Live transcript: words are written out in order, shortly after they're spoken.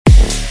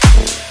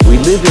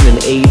live in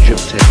an age of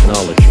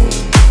technology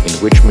in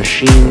which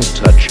machines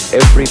touch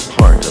every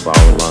part of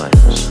our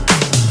lives.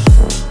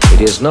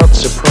 It is not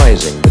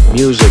surprising that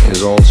music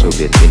has also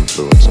been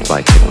influenced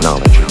by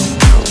technology.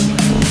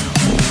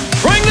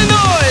 Bring the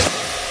noise!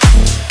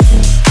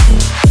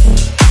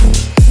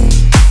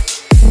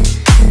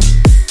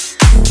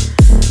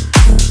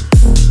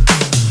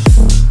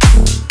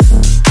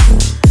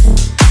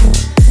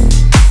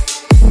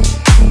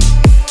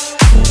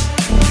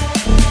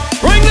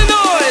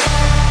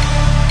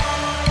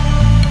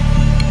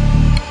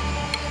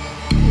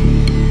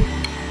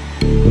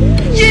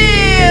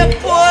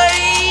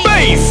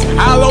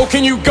 How low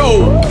can you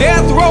go?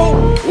 Death row?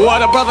 What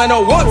a brother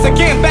know. Once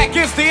again, back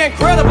is the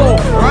incredible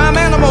rhyme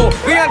animal,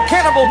 the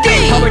uncannibal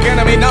public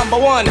enemy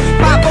number one.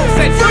 5-0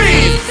 said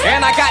freeze,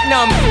 and I got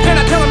numb. Can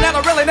I tell him that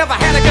I really never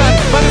had a gun?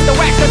 But it's the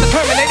wax of the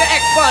Terminator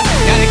X fun.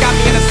 Now they got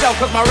me in a cell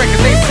cause my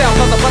records they sell.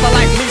 Cause a brother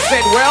like me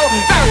said, well,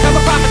 Farrah tell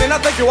the prophet and I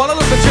think you wanna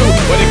listen to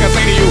what he can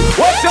say to you.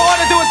 What you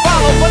ought to do is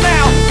follow for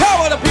now.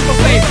 Power the people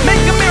say,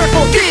 make a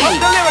miracle. Keep up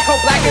the lyrical.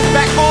 Black is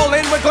back, all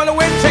in, we're gonna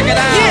win. Check it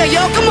out. Yeah,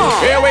 yo, come on.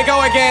 Here we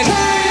go again.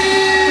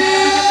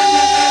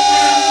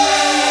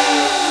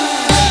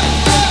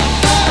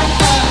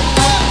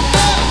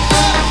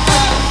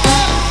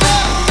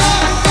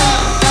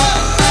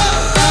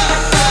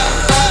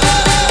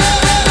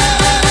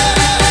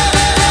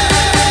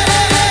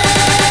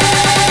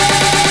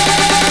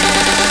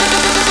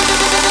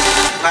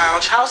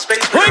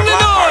 Bring the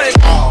noise!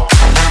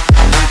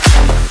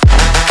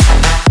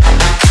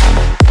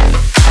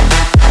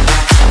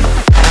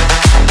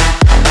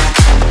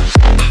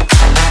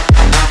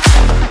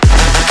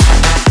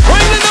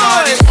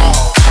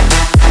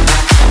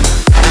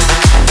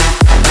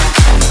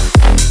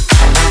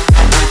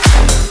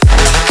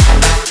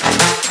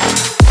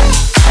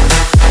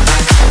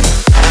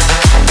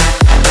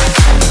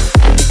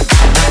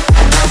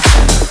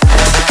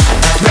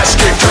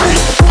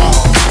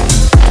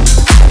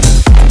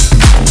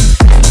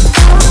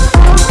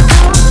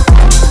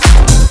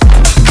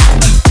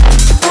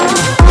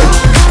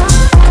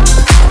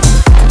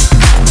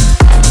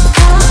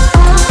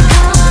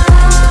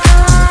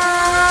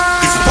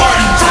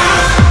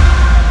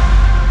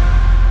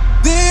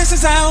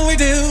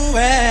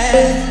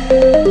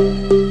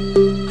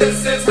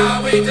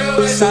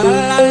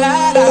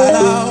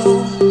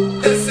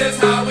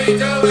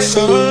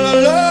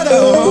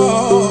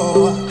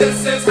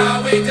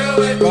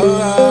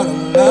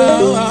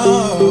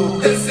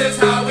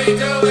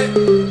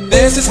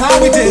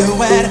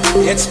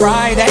 It's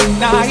Friday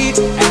night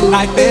and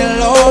I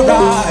feel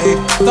alright.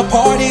 The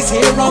party's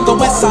here on the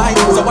west side,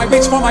 so I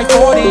reach for my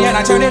 40 and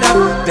I turn it up.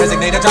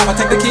 Designated driver,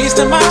 take the keys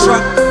to my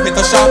truck. Hit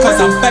the shop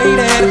cause I'm faded.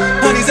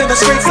 Honey's in the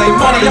streets, say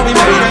money, yeah we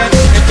made it.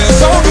 It feels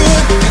so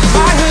good in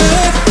my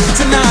hood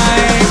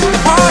tonight. The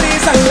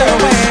party's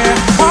underway,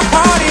 our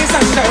party's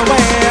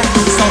underway.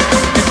 So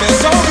it feels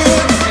so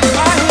good in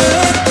my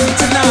hood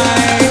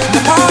tonight.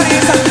 The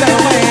party's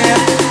underway.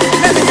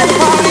 Let me get the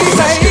party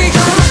say.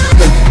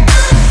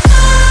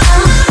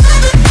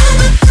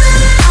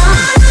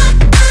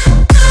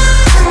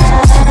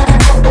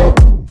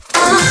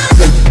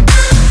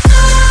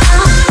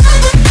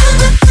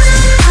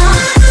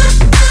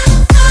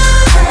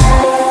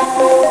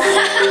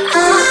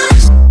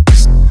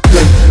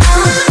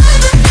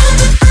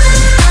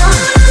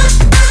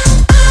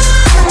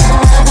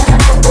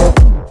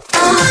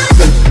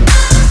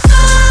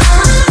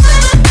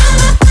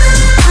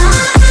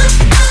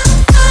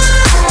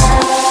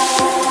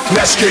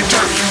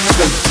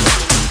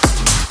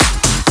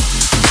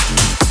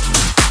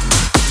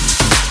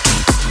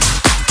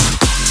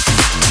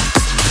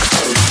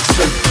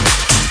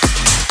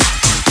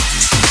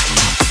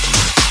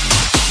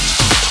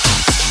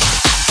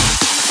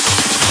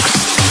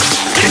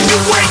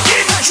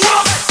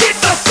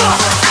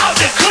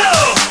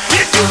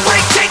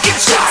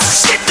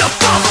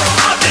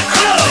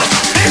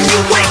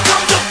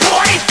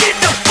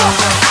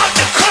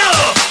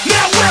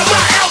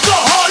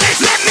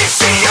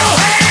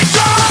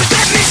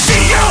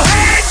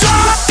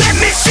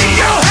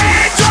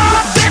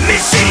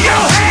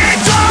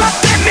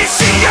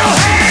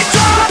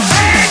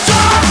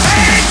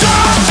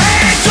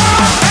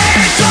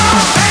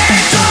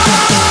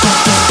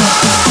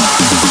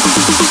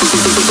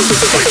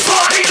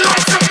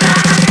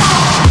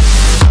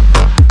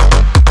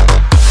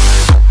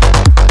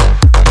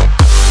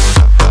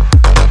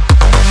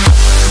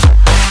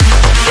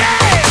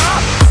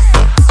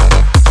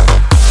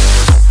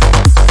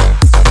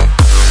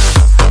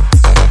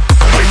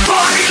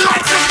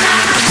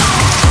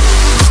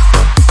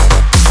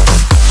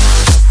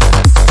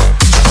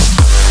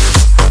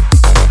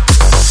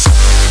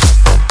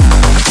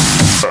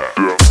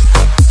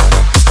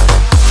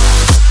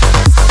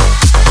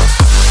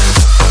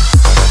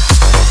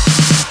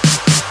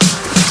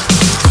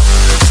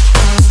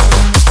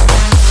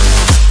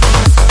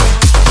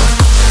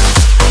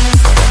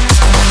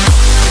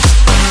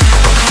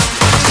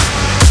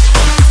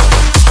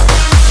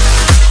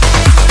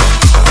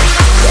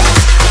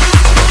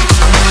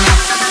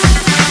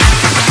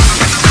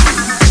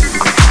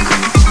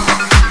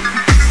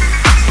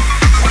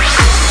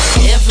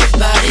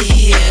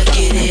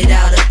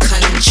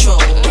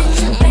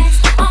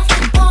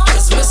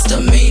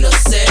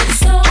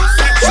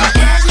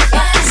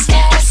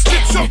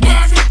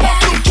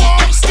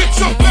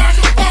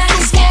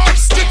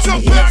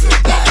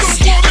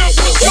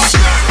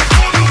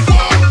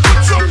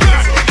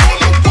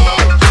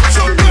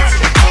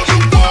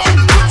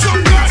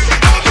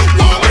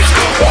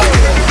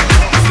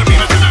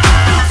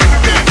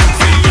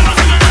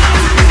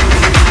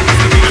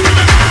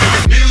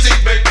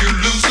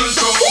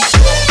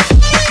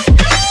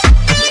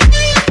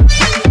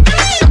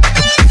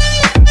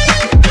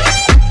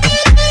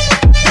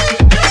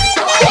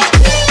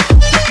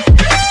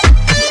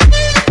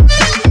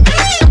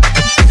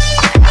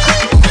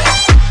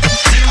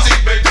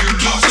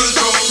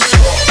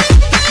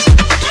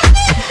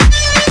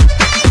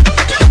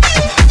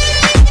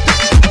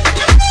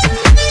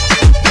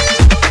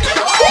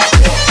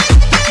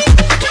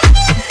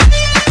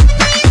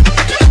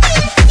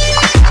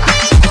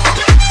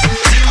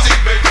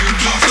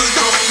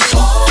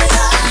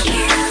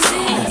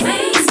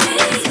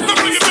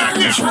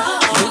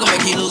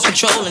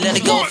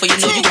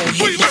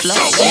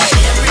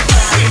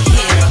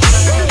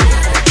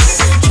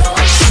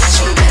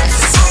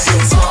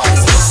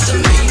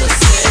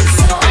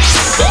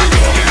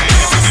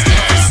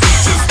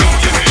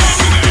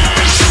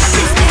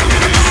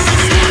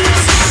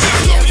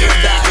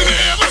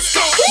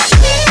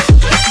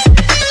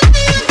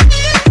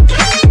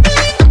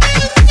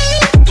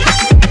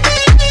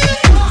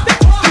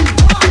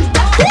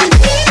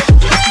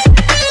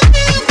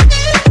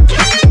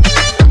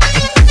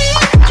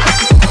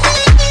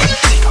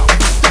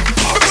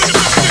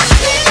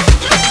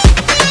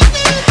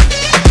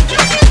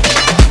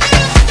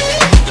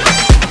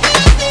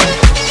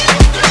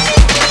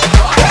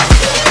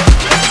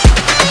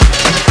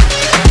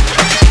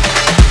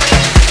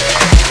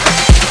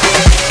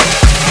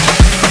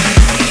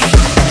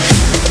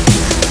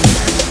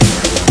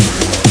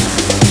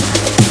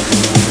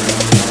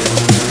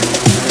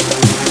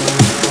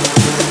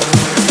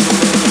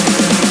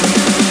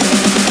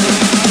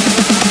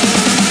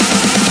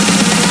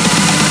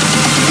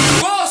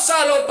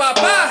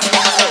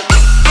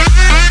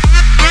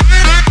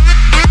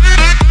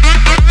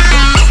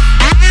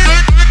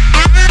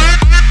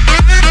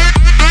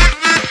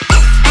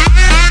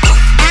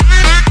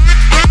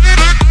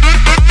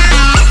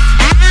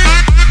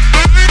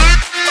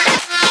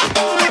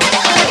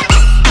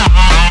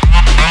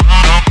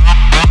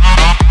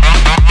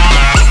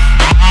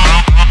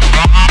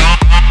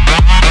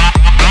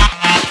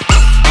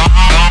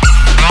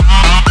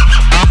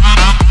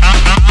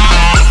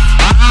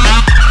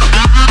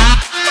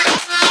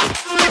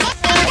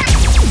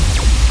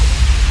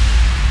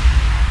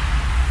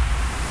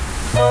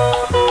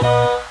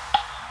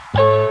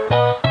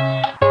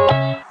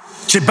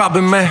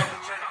 Man.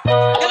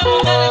 Quiero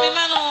contarle, mi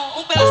hermano,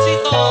 un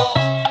pedacito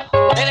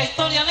de la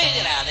historia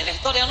negra, de la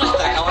historia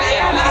nuestra,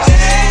 caballero.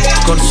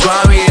 Con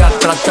suavidad,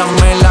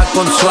 trátamela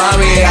con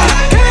suavidad.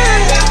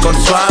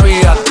 Con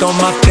suavidad,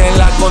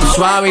 tómatela con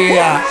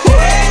suavidad.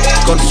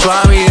 Con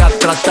suavidad,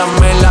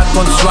 trátamela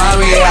con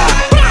suavidad.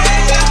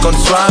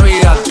 Con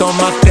suavidad,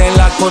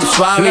 tómatela con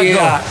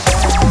suavidad.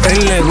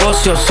 El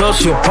negocio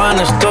socio, pan,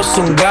 esto es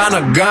un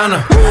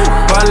gana-gana.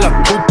 Pa'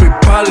 la pupi,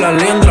 pa' la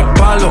liendra,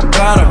 pa' los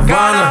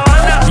caravanas.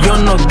 Yo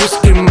no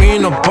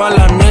discrimino, pa'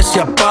 la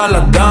necia, pa'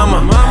 la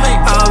dama.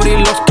 Abrí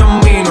los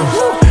caminos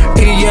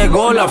y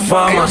llegó la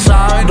fama.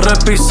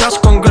 Repisas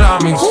con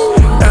Grammys,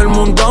 el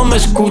mundo me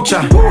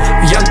escucha.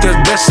 Y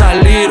antes de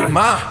salir,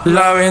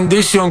 la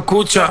bendición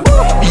cucha.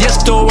 Y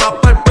esto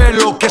va para el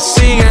pelo que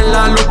sigue en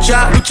la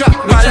lucha.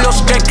 Pa'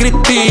 los que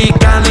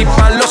critican y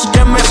pa' los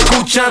que me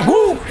escuchan.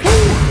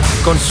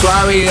 Con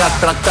suavidad,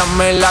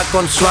 trátamela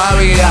con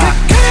suavidad.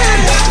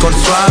 Con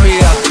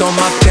suavidad,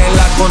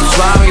 tómatela con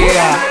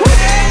suavidad.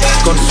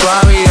 Con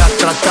suavidad,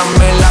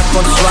 trátamela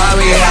con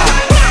suavidad.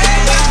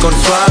 Con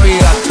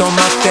suavidad,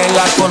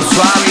 tómatela con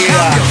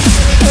suavidad.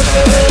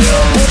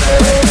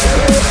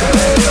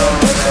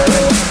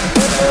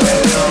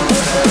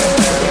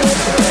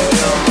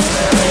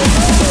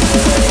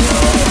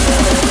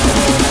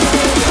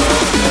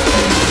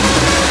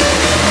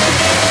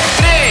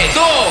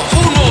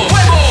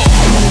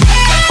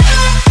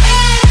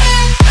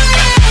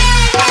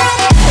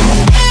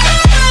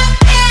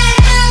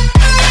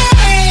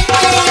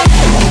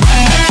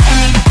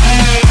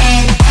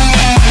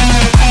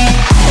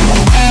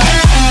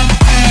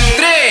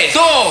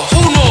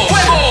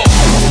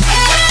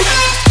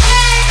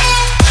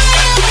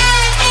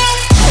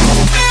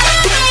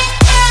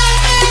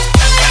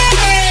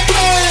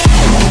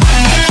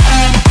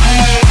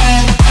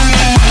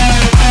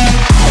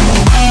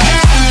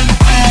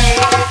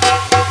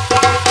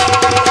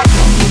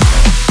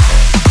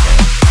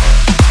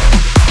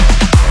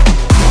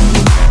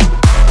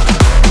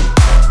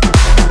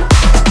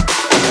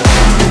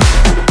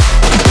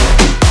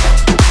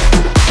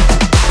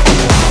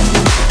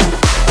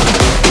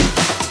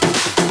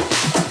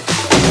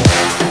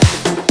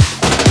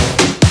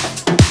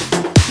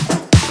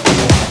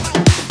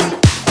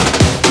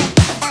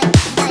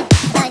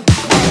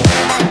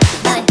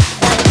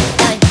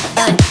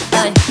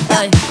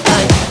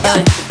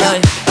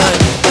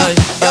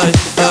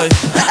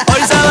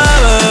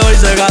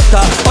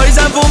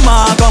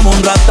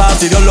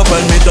 Si Dios lo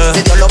permite,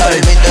 si Dios lo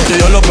permite, si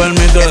Dios lo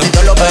permite, si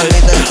Dios lo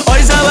permite.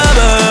 Hoy se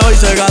bebe, hoy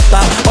se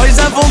gasta, hoy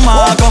se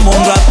fuma como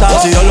un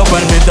rata. Si Dios lo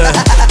permite,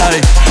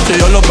 ay, si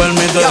Dios lo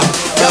permite.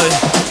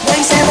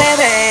 Hoy se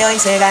bebe, hoy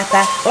se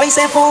gasta, hoy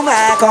se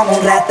fuma como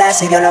un rata.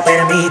 Si Dios lo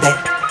permite,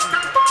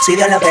 si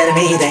Dios lo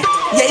permite.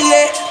 Yeah,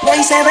 yeah.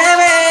 Hoy se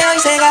bebe, hoy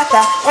se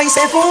gasta, hoy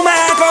se fuma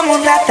como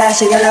un rata.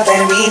 Si Dios lo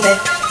permite,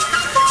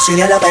 si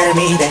Dios lo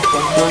permite.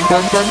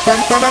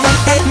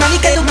 Mami,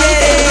 que tú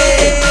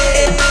quieres.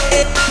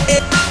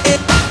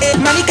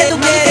 Mami, que tú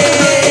quieres.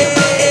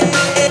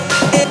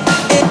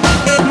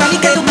 Mami,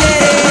 que tú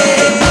quieres.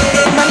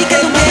 Mami, que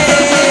tú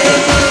quieres.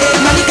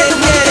 Mami, que tú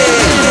quieres.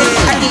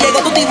 Aquí llegó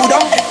tu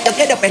tiburón, yo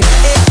quiero perder.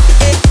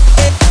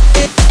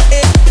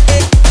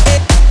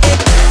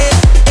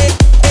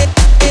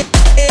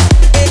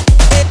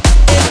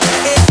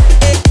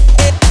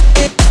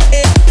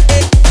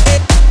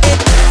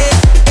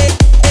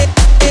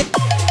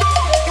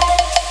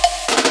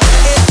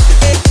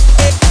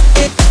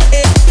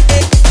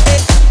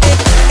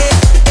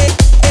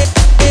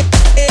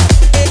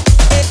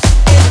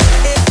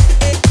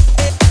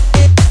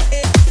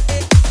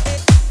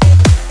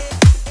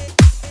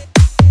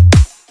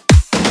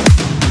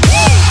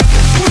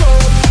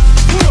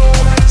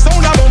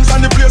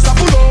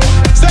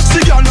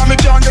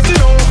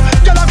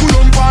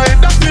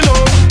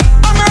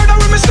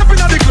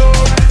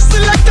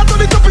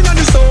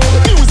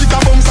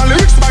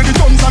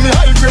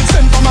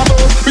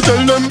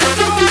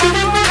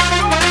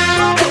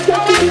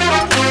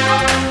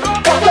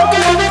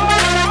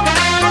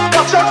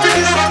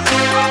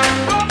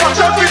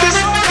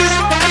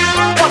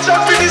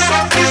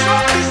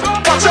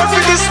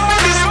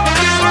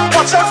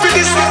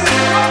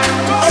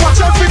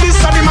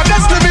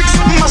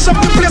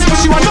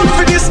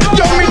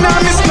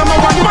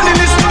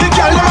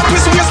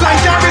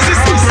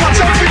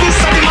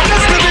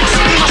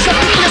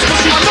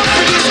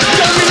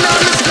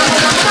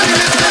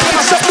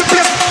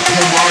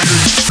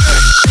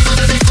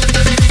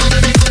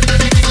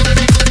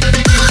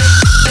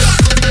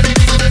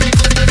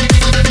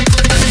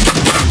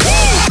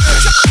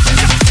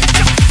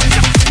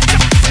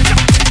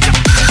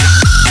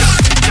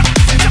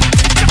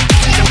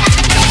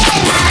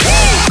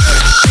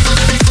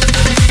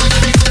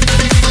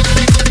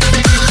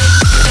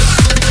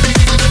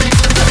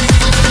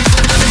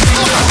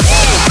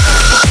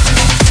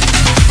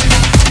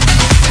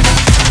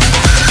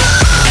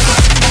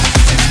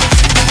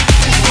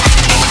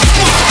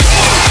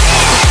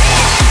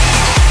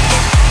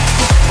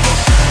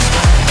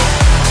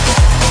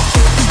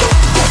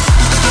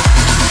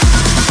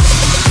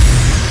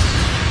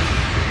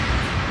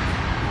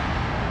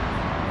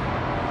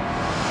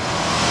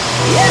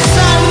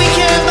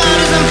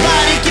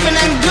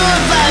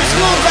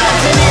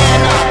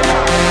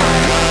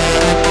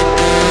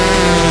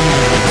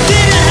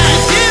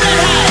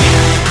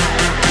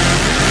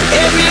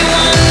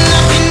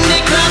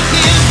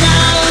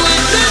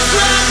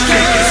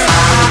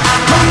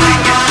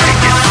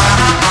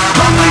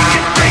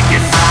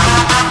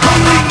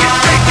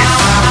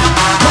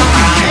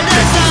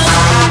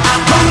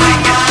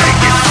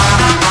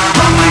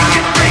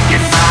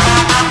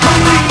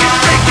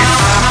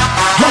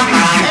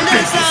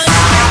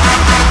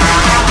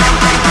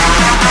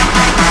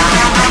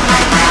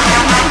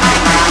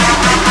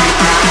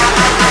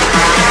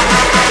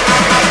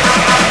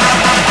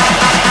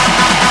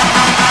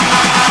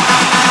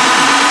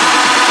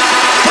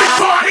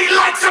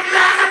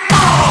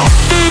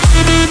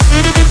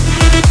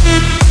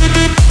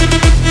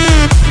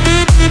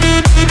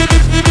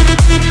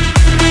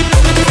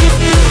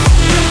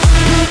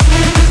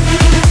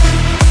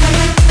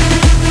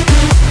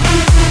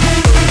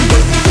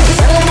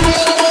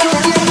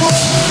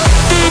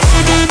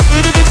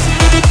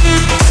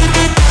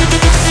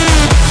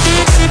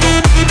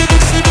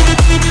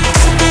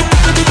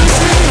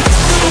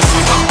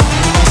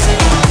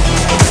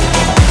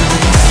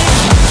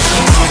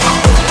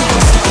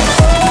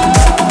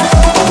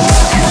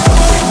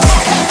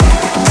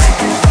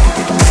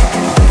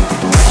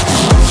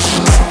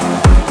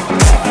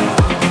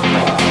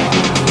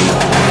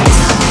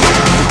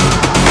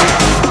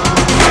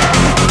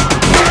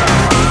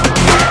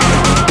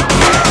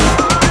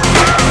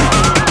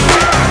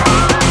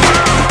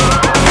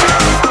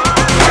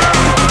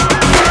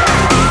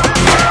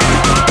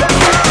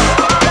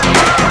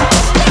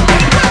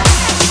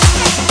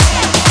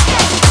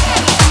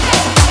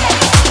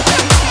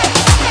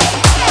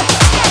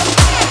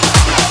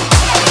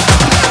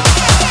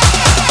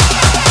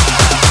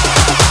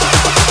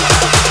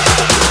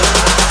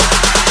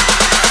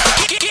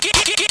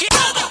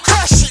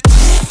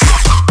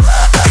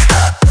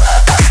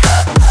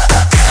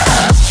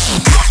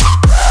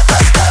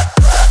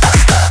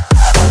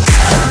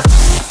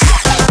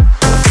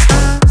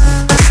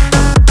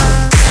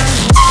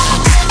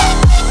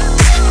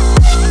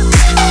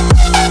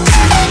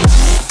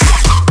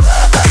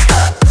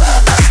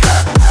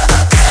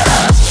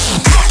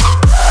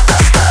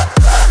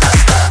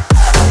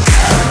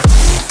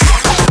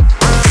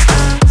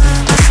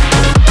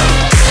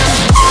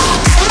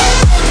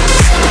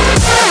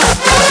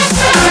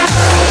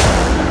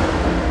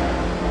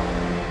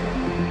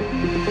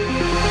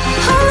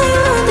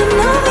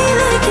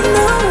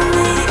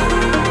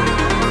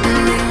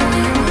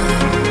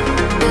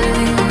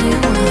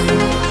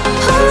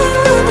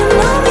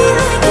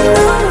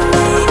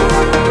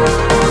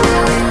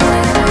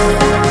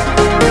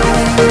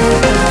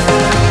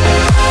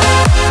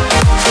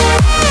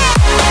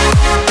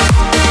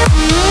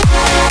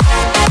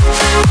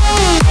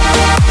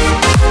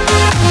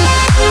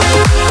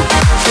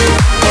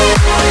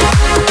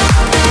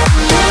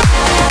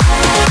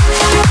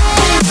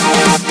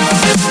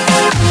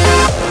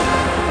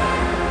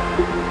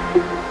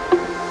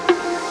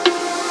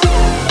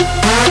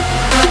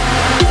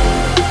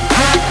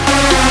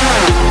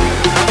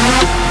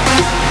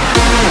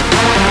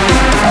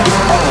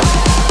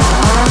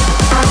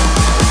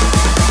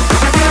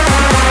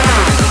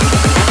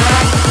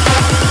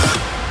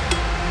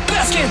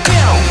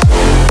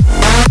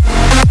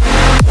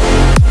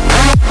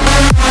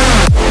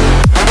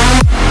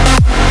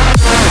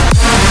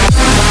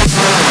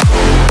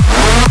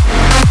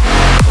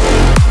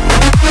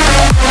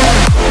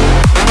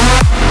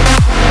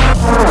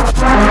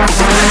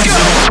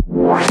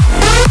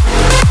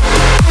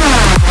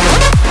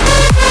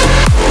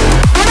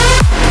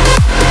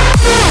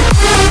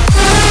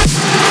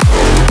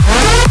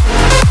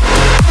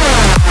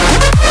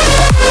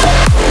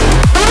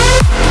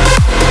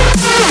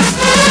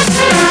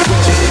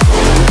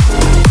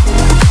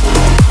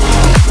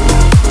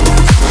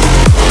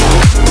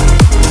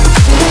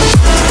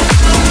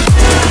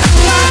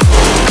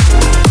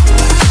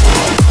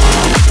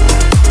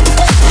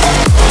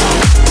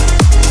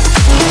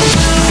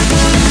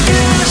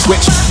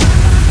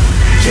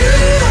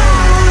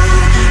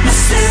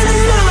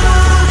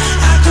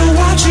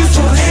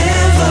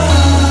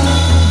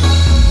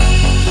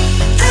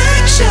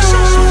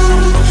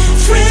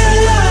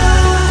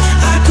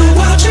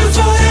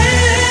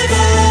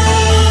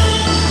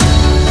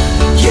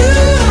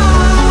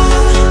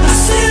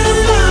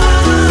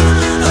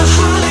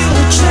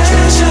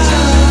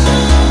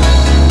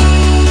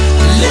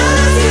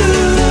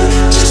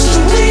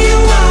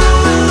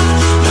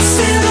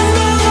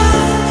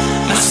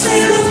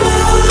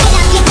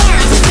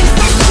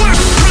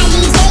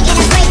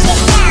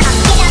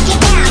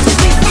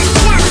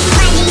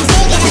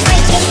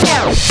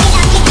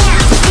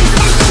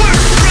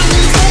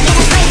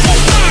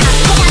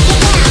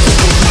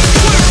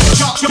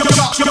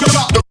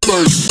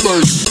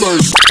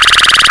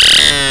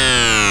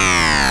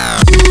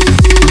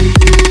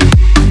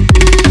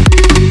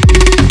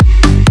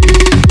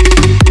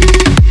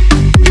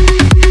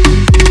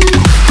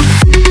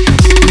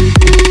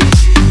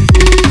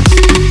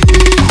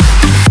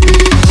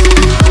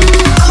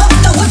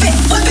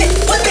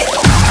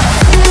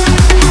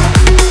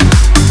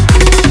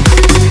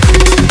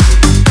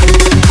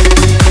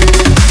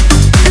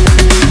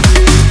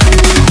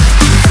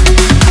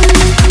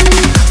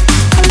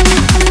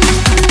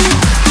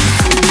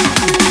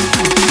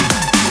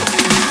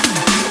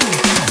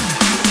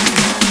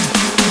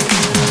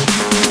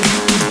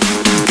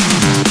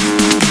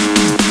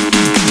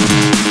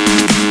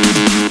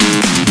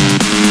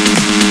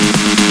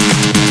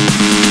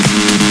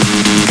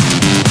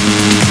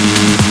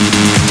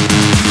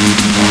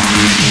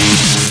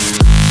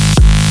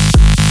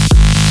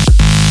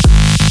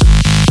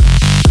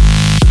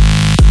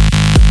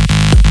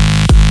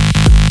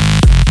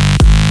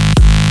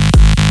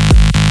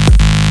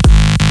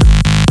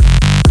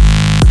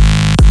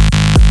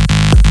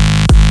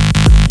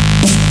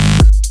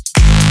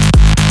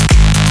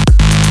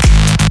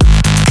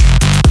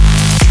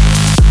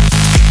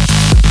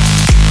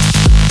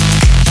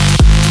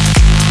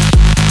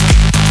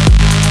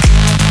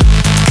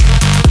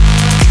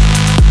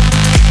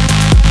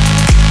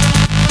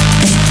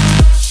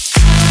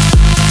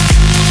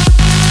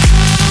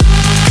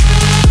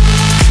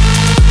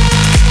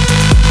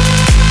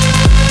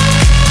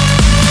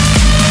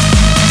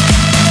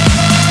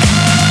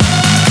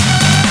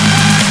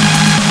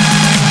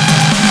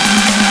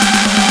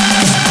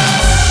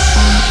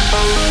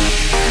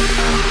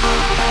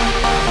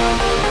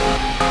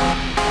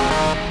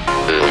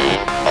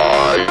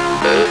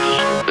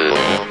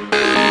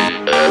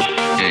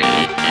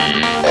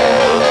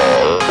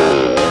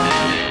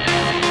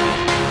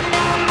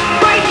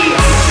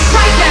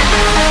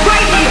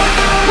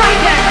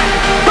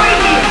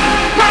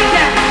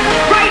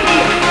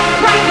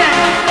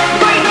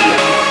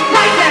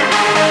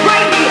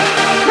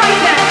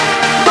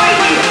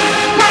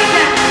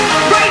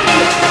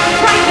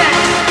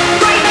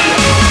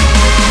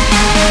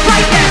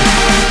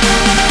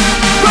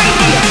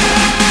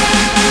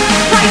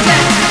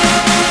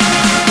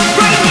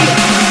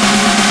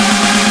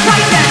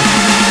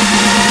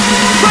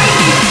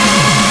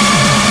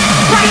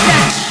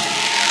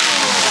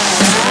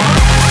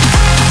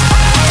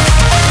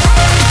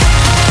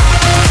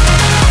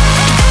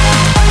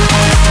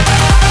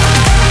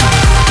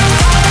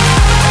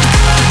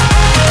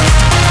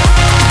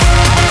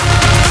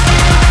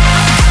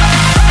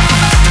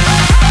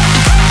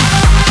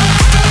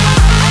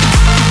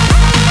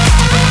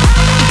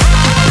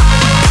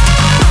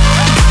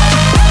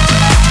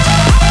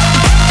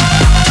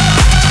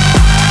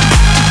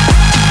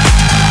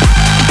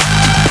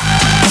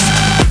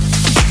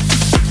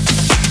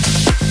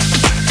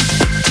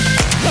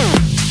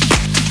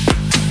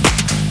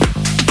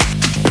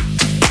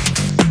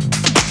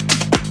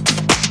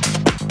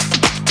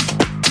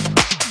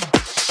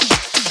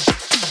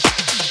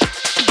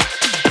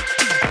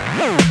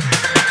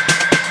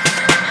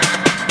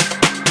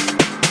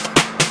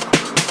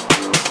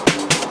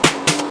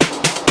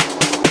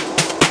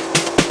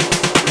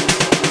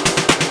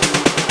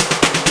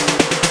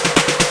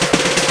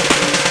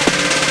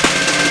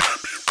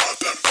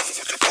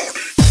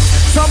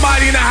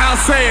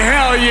 Say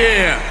hell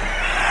yeah.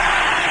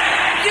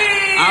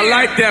 I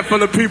like that from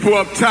the people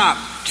up top.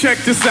 Check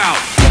this out.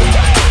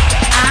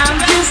 I'm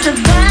just a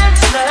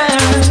bachelor.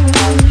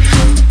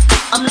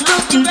 I'm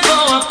looking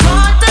for a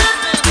partner.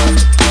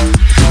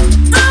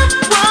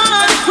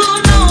 Someone who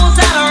knows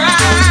how to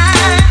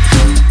ride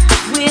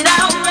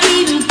without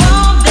even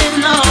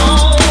falling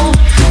low.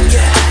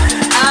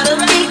 How to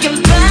make it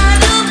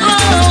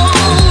valuable.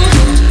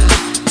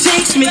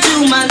 Takes me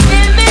to my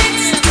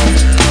limits.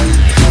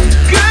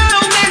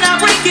 Girl, when I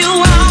break you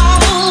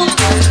off,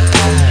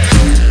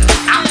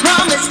 I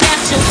promise that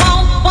you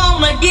won't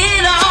wanna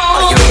get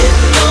off.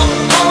 Don't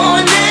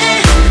want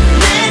it,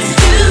 let's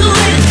do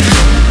it.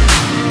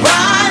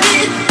 Ride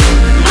it,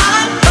 my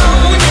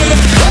pony,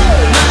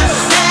 my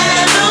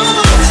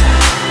saddle's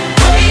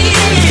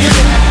waiting.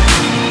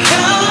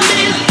 Come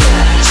and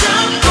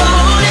jump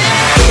on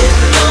it.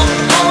 Don't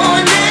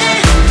want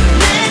it,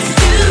 let's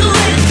do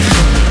it.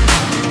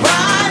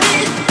 Ride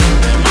it,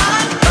 my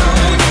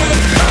pony,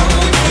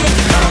 pony,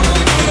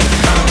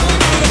 pony,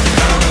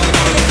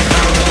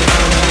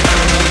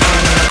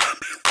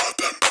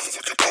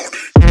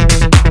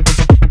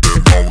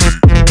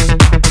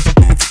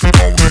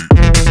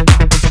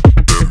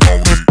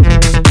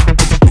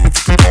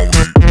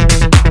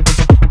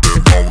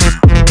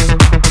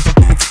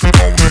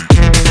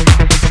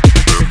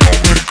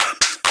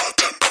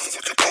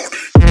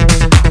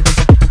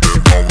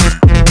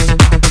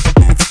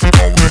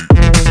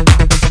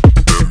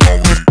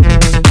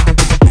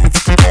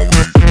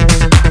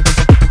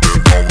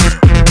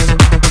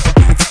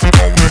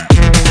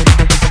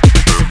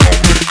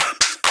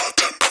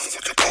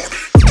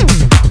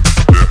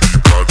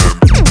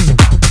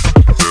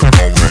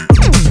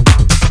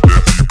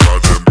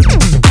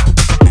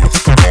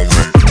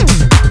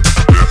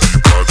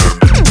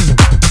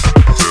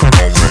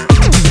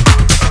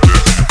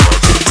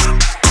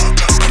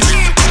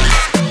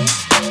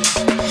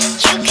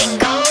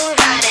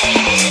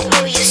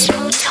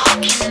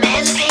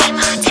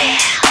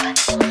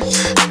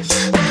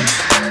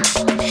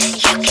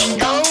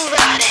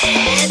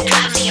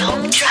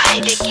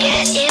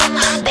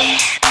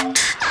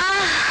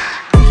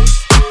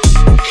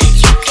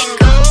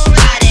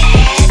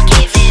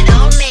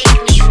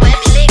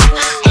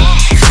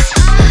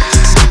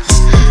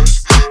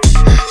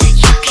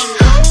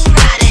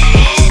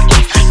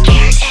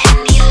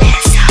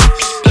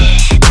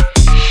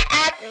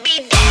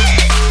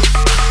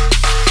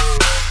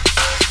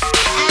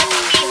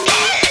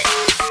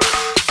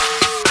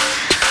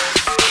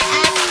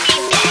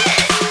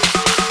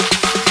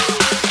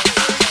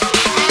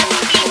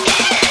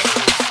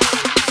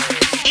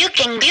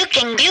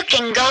 you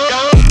can go.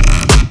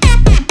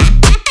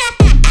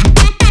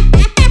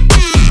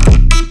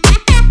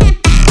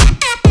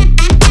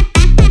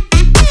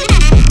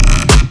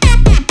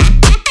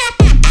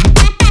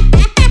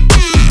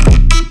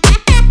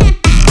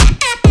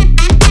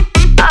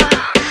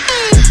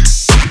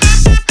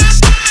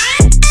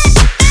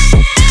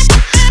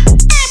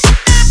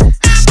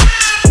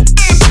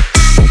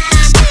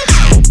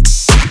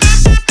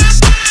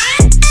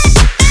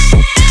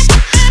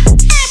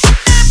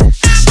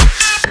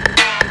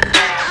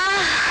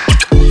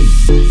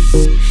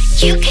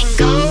 You can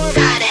go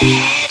right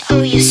ahead.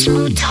 Oh, you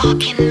smooth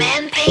talking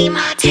man, pay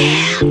my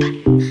tab.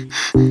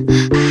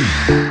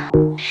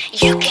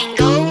 You can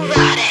go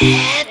right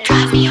ahead,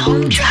 drive me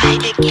home, try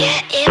to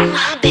get in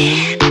my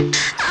bed.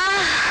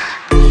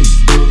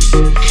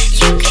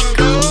 You can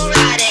go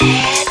right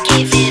ahead,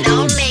 give it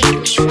all,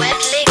 make me wet,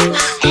 lick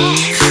my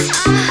ass.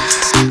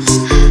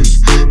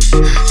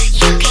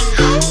 You can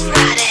go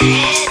right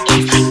ahead,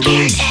 if I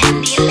cared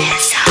any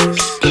less, I'll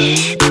be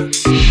dead.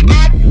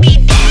 I'd be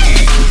dead.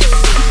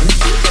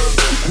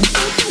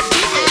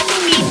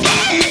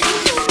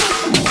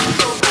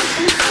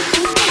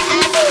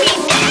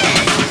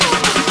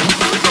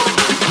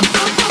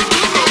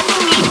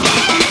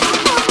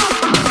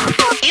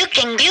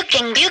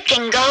 You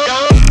can go.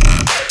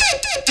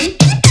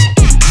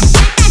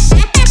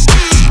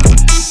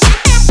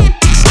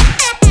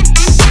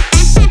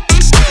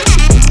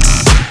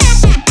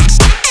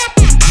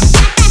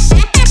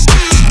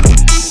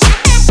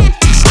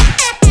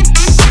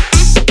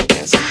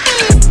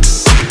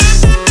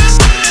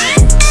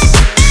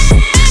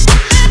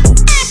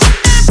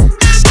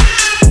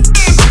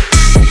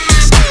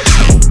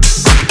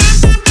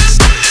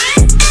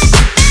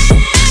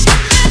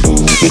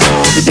 Moving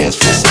on the dance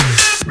floor.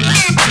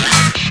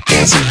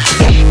 Dancing.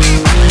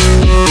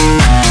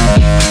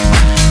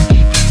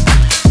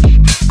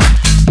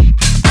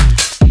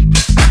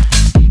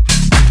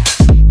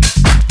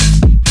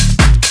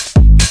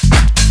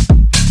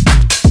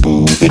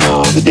 Moving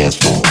on the dance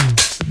floor.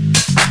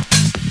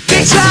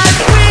 Dancing.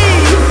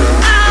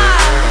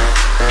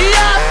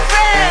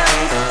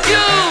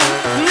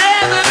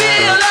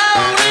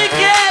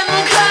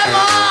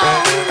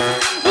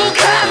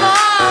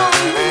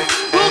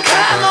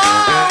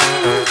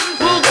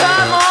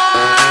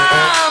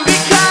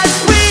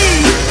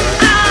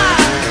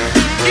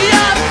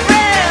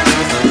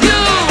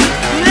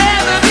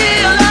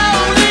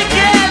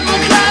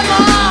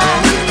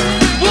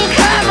 We'll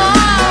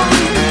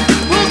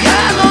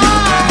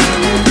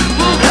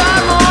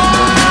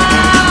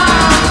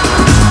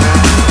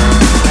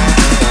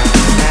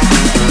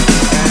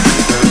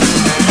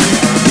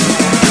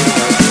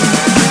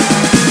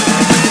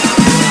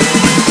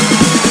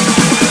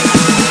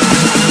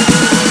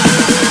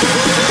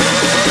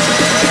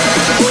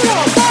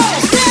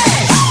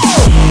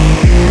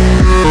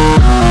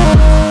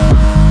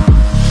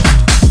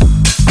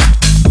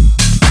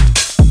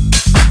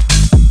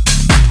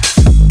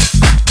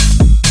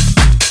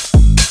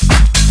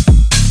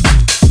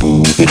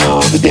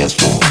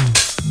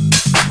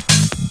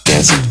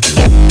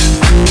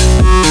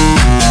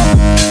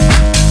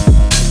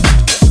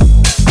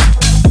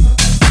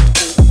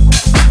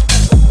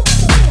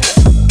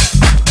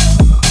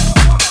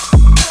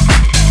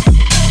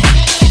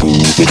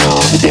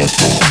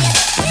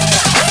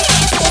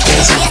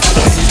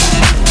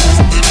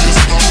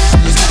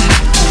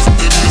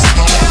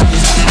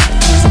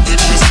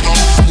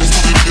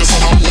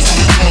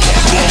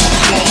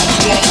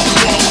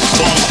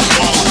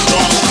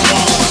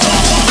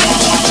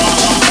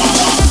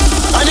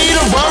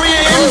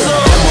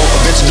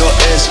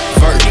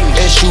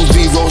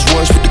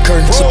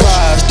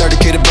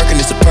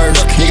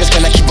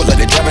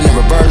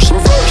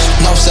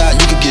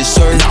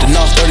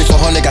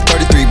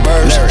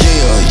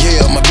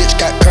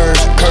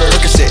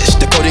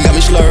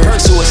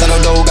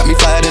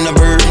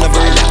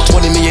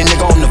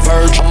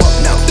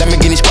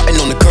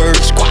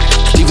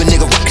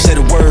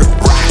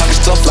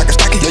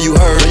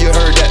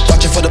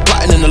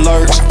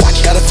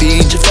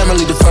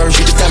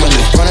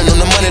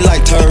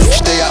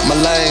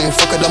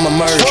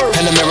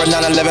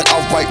 911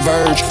 off-white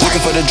verge.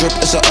 Looking for the drip,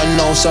 it's an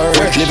unknown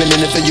surge. Living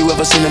in it for you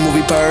ever seen the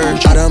movie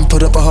Purge. I done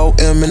put up a whole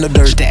M in the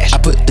dirt. I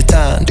put the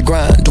time, the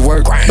grind, the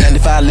work.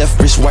 95 left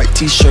wrist, white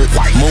t-shirt.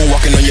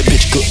 Moonwalking on your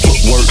bitch, good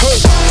footwork.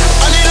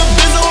 I need a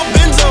Benzo, a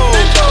Benzo.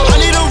 I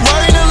need a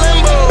ride in a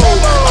Lambo.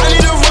 I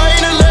need a ride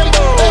in a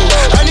Lambo.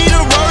 I need a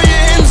Rari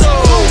and Enzo.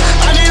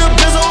 I need a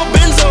Benzo, a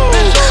Benzo.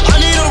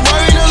 I need a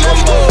ride in a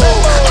Lambo.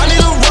 I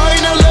need a ride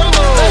in a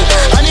Lambo.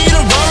 I need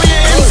a Rari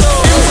and Enzo.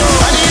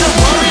 I need a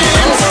Rari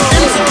and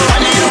Enzo.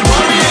 I need a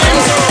Rari and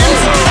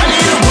Enzo. I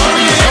need a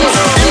Rari and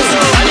Enzo.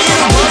 I need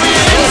a Rari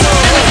and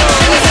Enzo.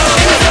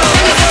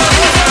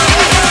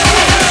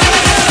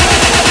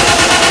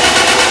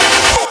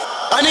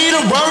 I need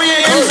a Rari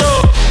and Enzo.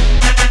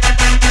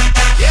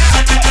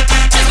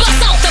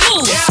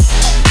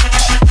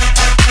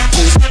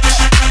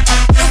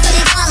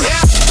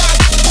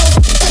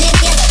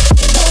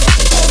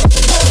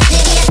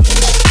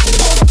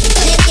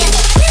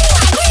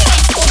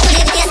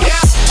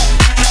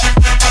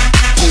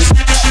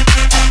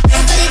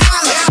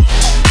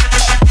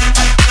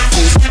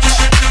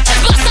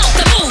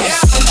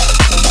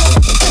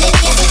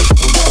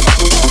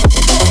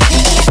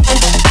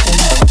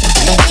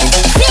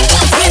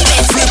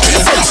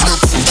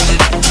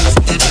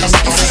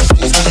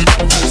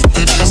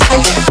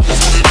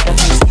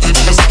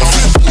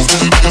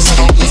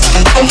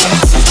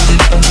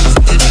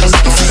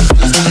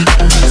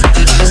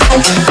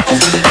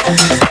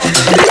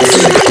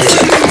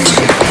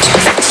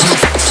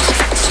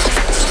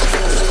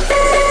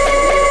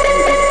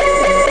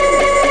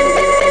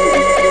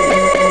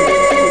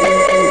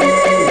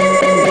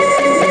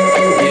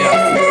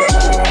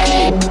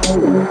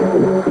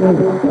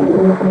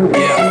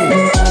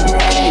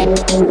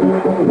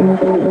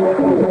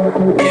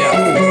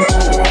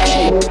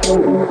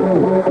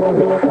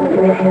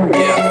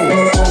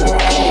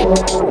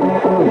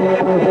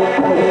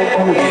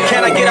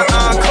 Can I get an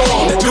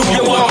encore? Do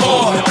you want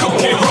more?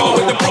 Cook and roll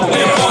with the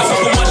Brooklyn boys. So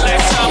for one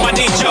last time, I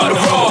need y'all to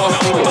roll.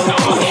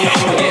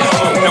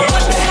 Now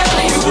what the hell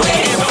are you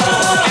waiting for?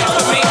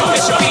 After me,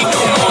 there should be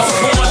no more. So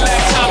for one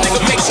last time,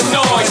 nigga, make some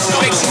noise.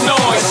 Make some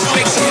noise.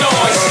 Make some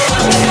noise.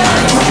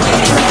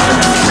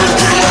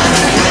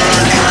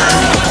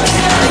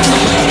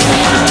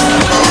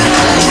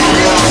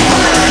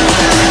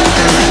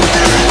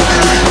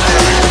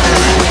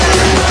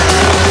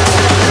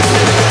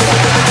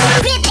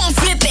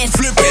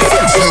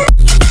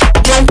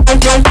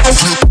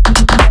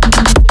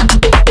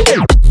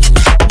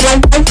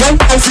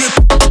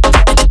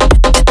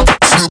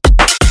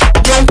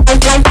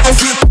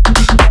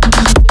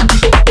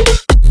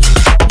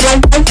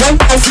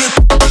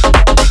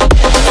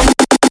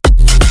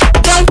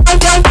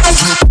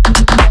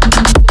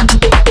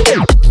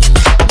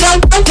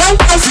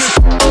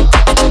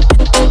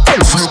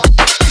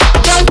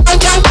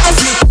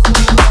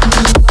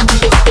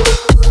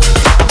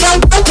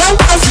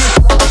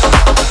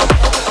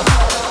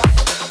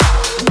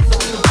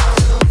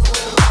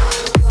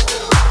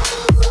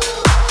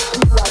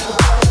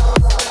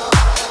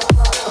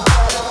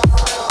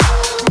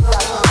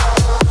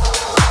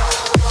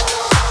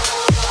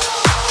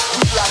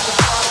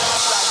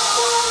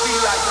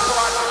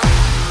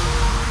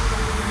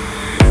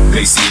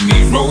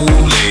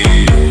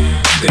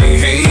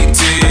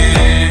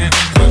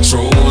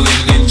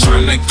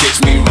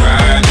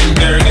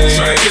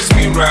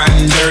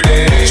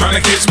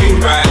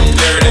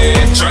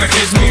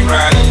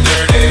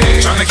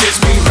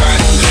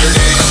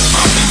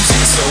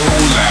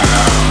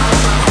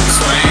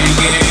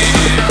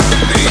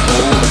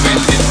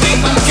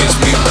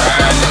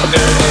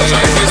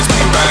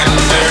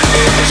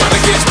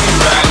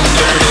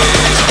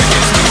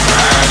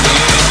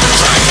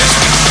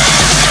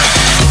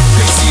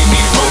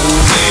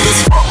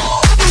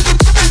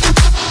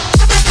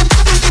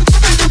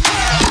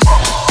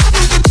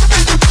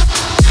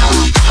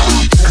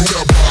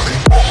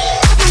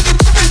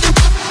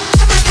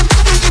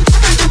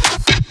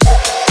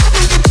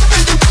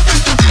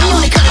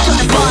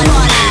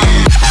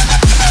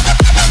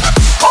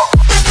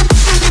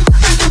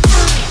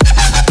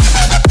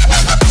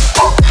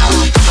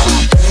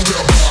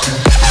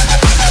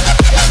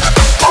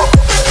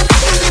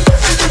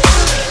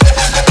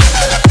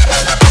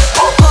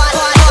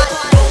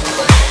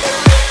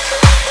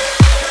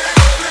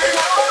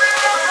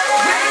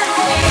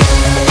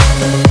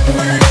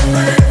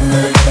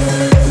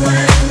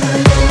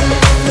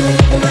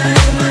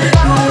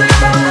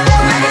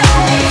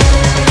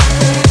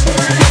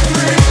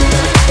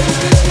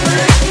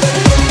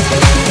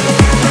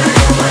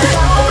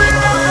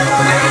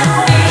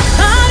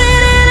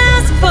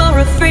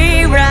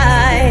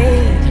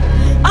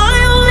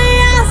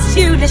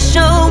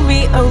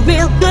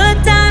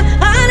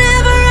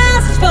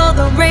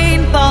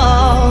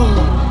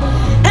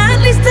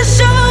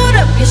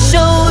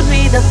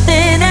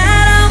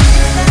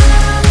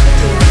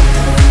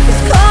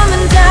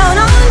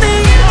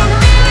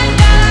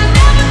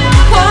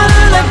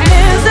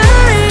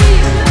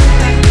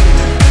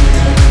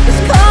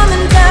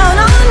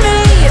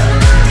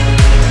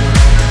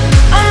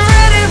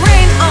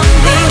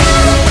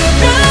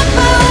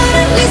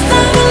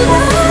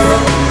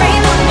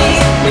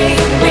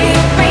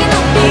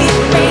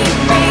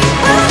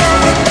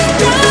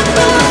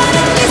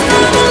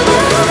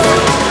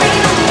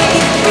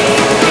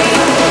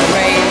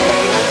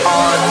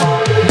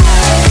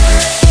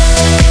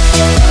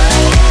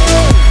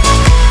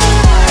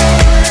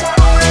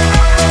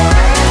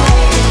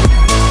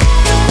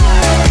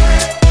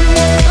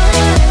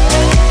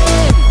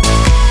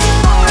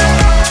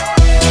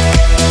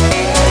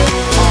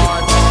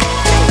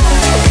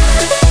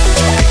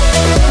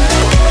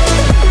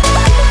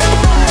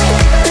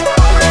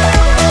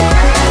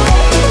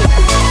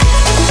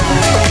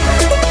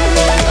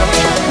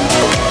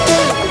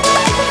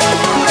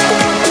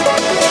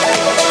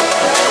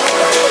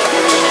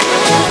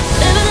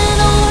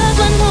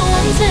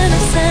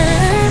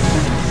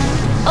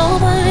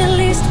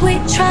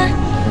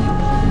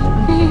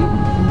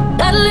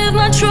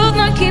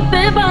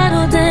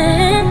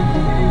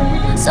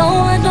 so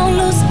I don't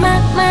lose my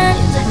mind.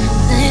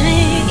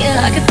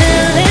 Yeah, I can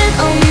feel it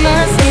on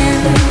my skin.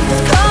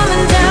 It's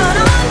coming down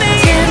on me.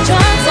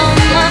 Teardrops on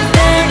my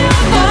face.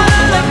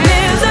 Water like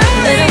music.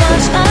 Let it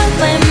wash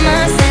away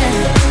my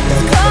sins.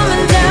 It's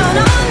coming down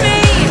on me.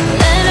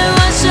 Let it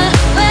wash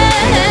away.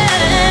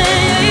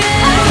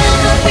 I will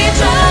not be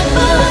drunk,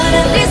 but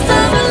at least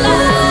I'm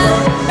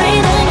alive.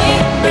 Rain on me,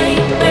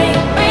 rain, rain,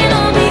 rain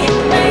on me,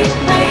 rain,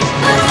 rain.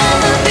 I will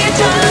not be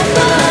drunk,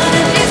 but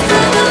at least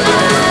I'm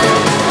alive.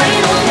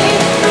 Rain on me,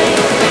 rain,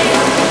 rain,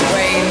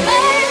 rain,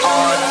 rain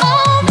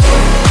on me.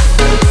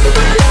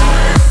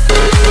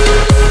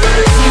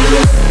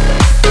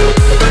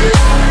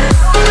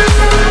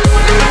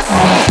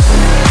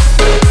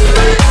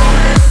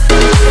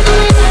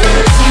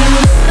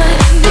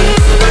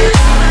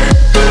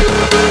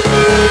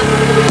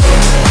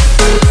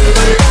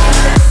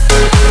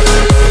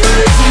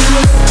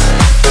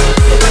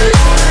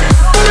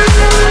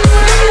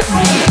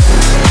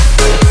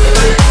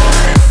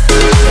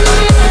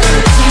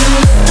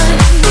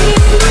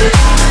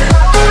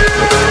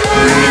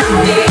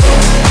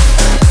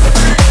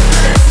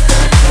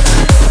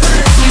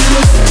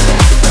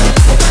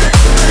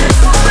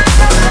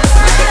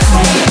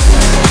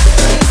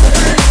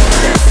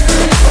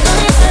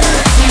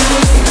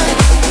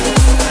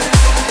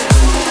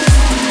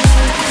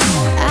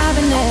 I've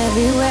been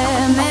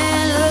everywhere,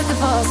 man, looking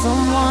for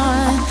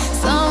someone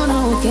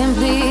who can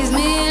please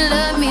me,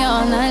 love me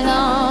all night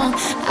long.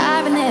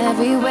 I've been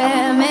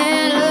everywhere,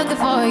 man, looking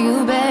for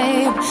you,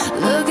 babe,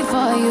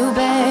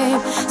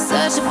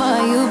 searching for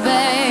you,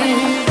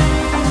 babe.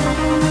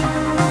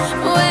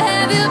 Where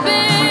have you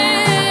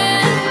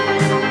been?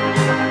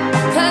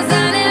 'Cause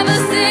I never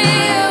see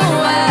you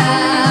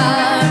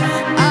out.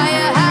 Are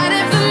you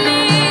hiding from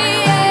me?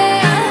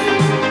 Yeah.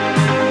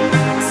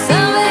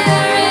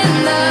 Somewhere in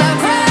the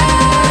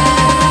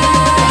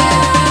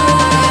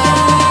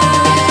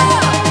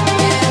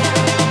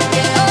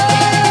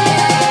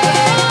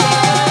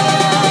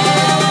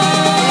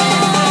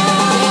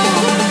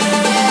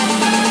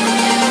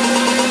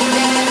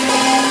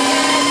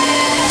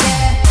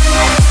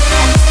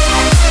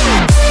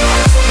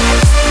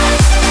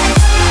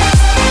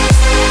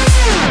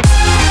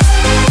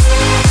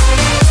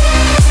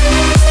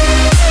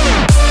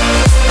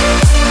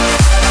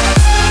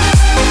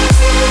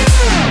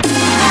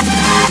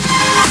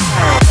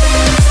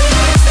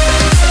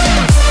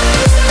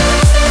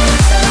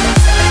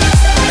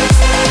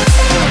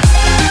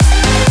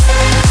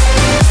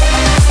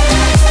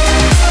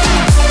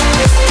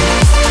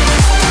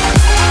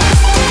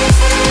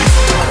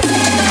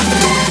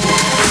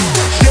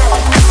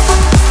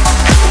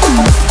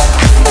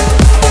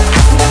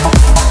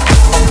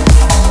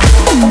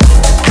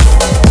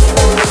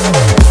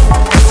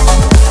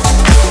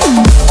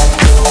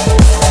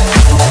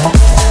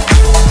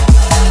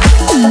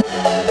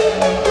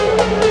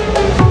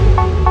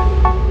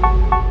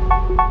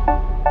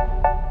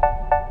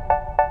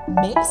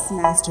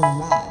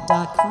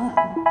Mixmasterrap.com.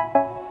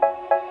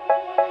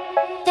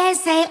 They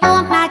say,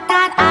 oh my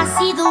God, I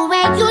see the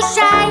way you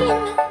shine.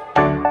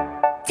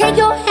 Take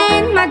your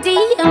hand, my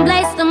dear, and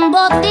place them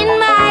both in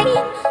mine.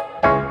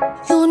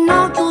 You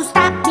know you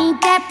stopped me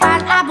dead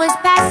while I was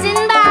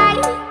passing by.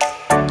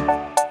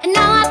 And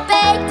now I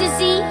beg to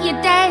see you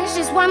dance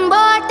just one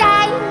more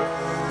time.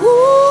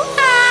 Ooh, I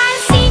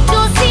see you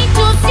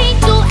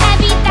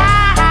every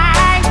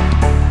time.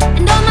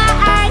 And oh my,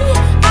 I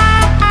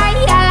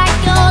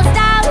like your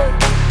style.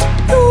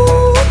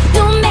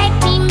 You make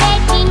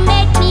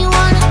me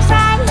wanna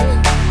try.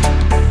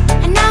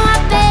 And now I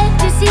beg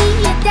to see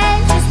you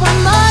dance just one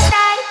more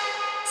time.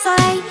 So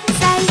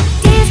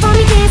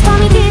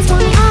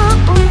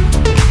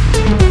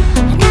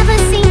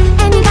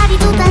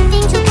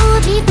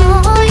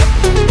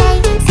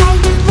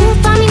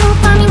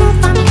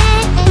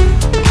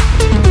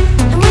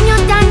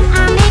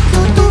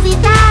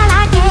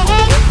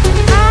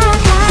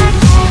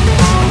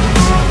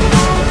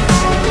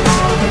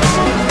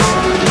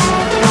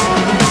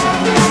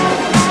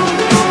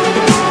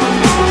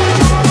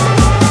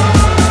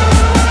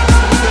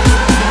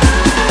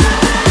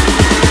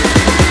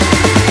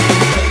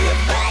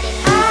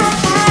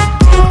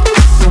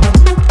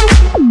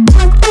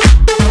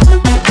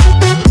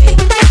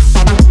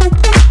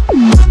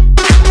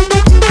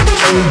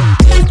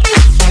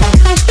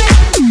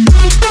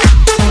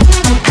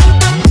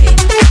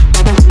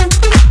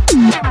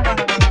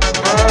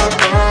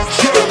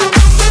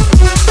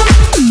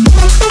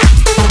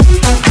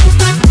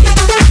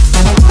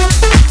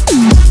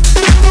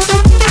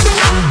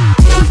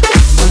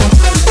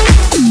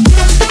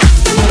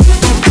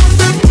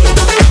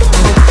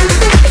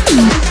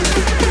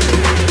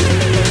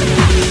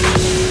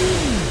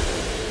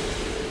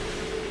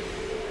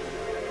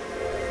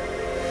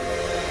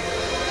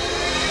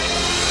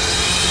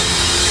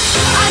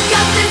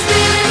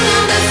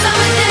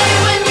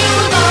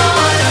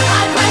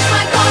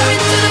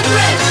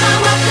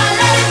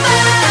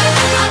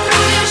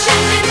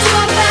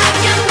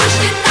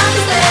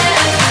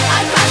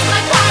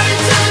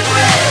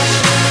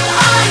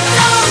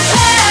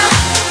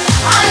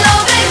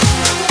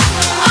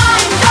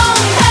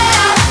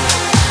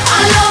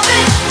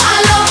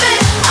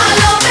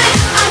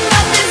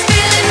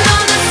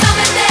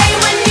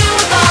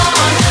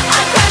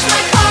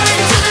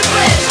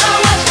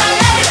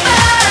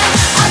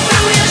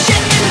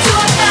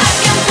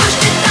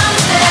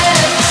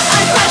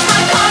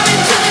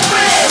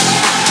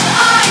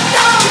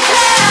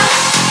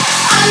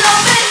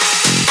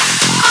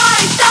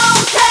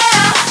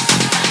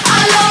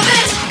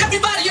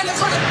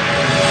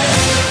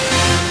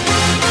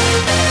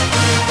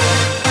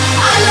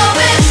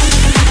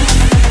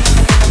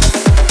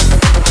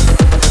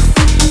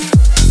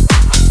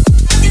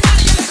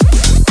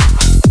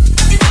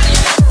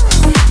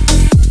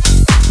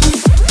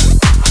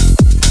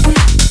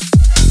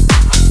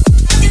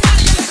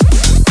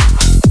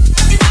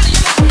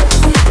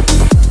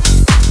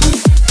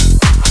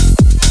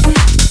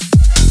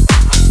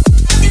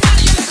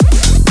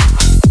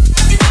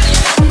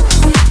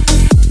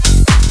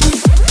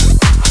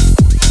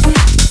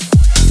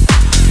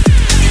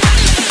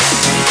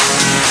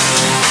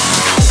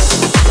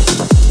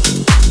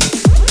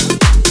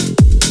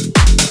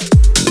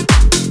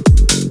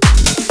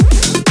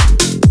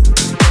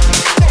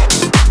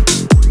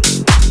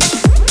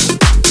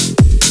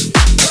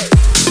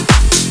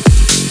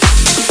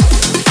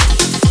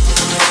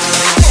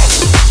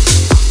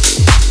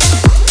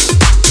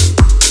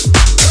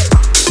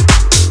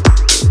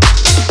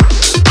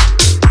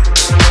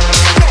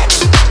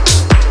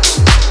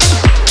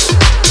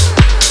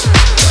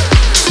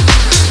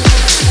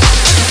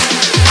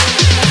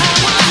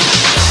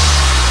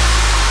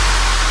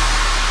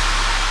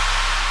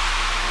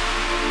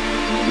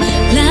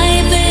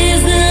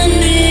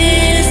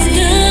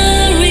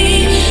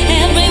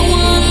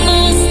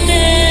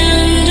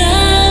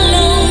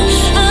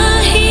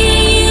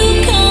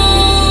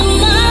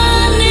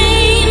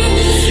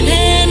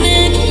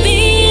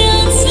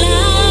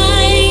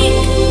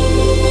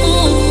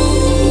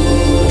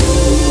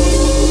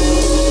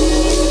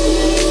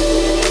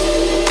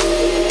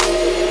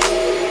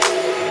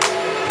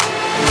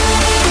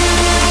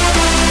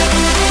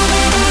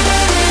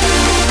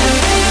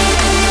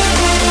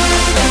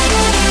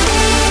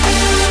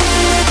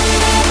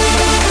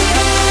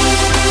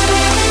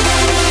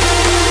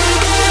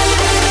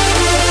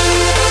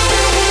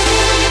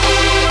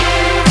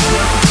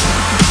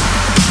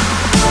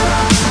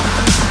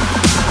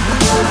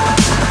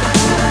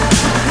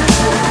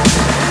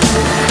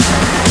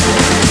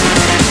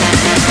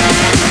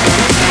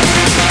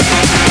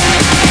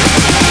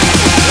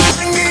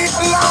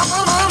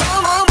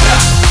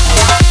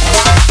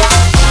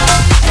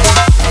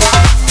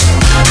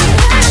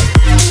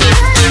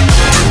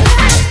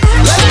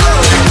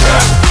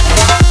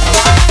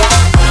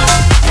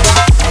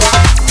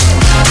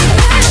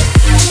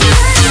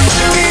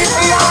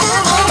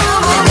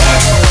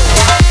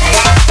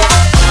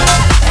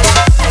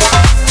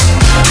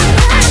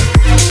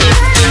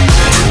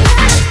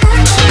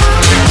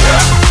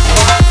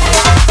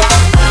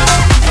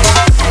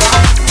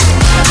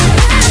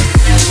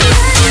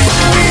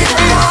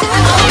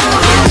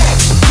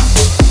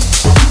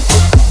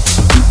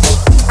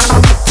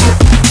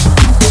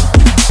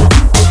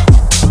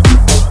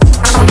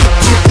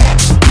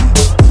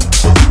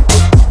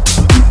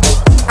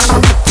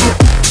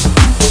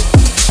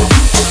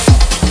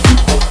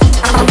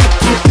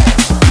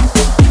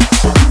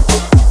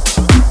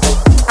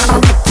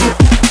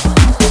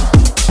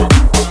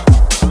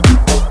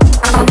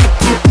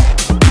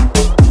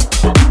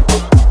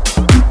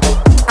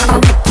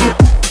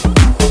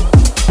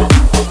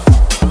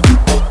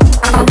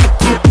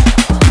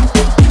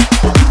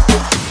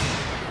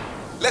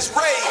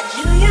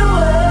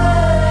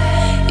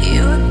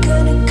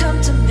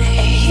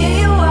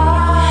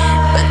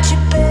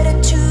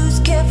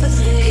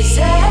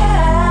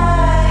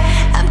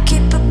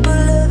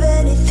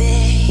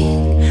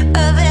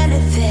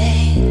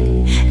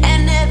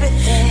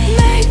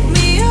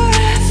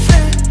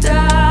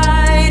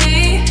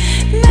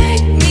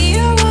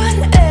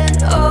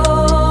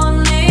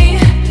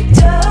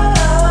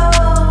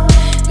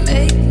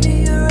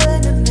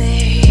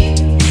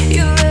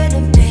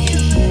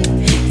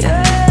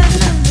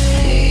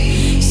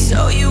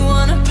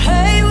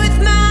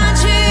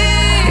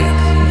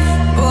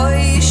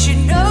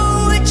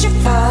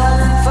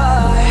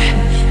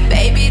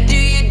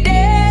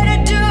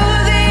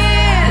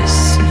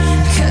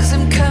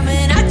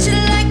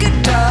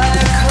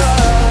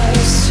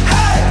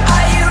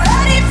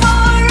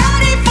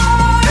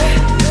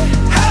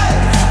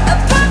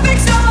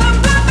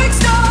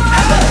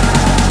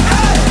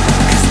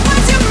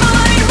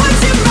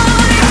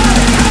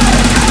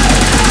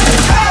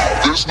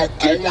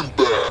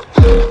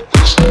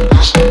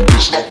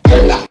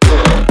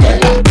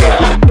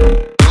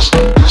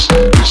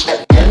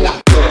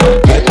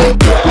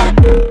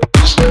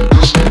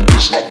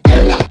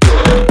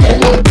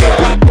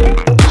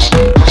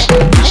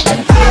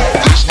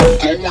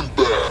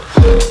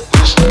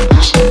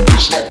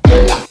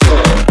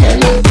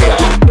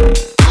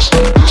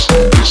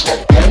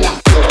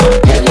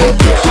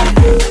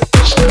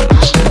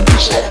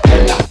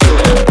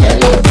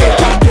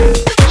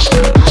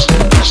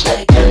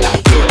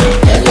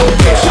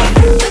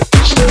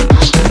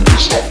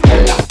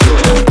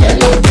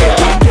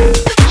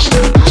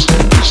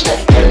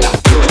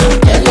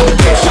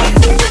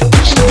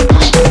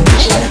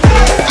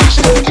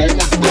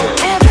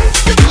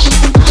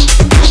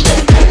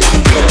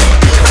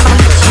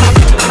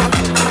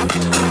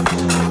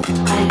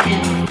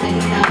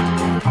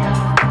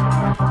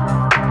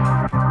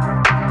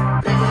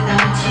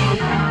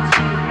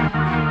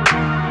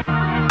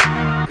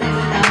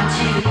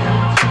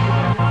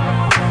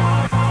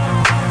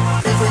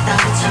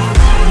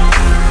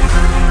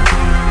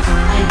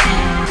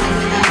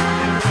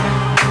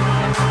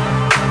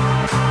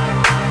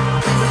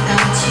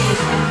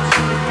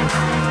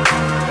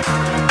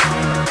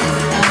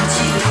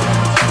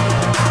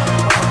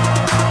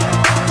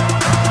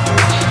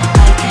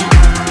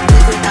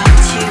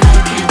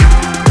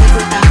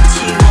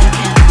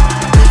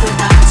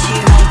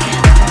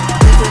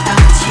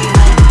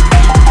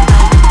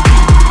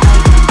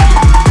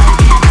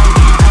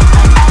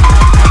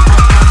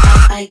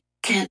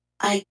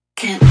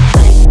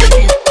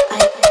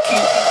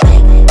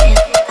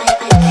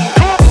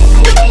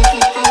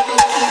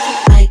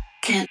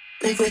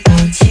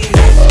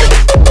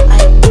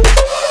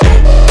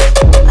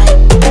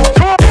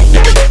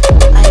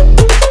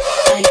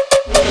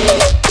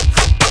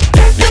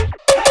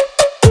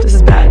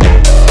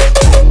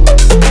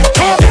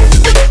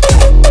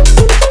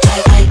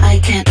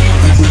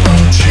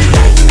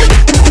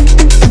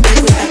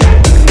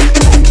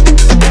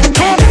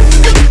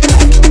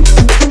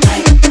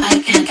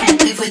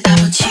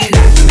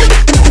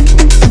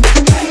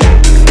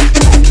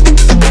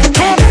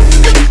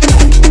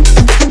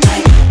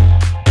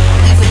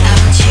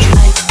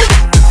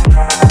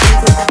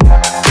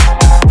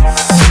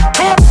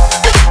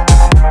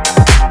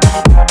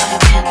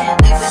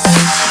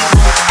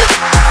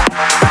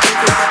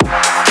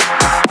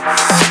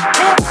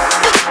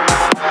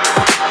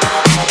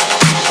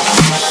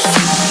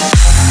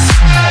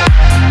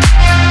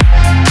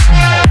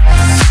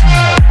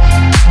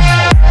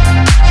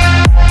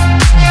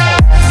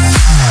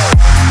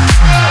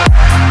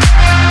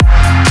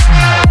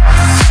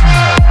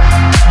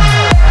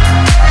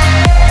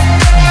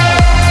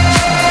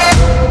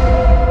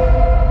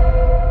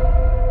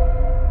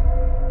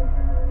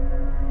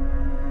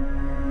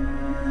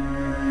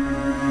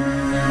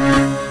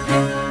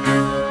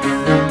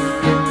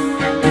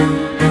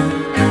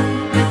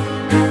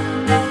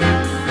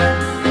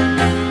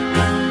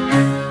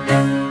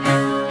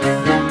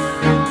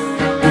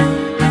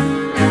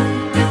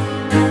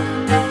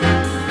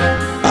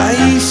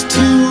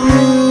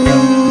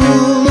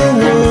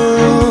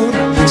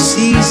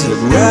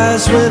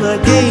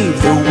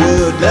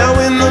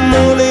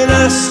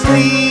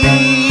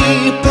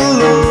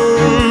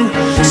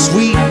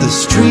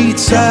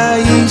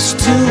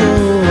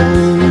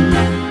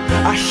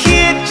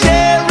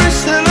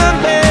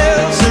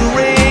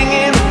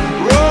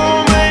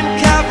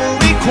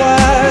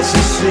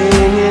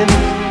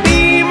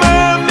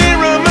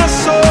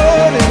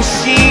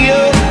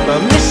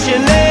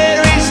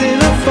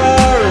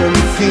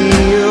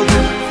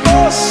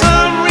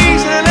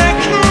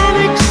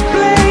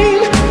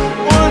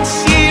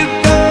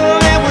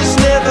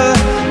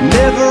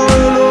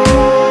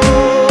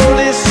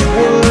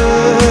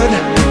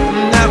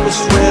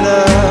When I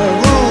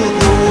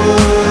ruled the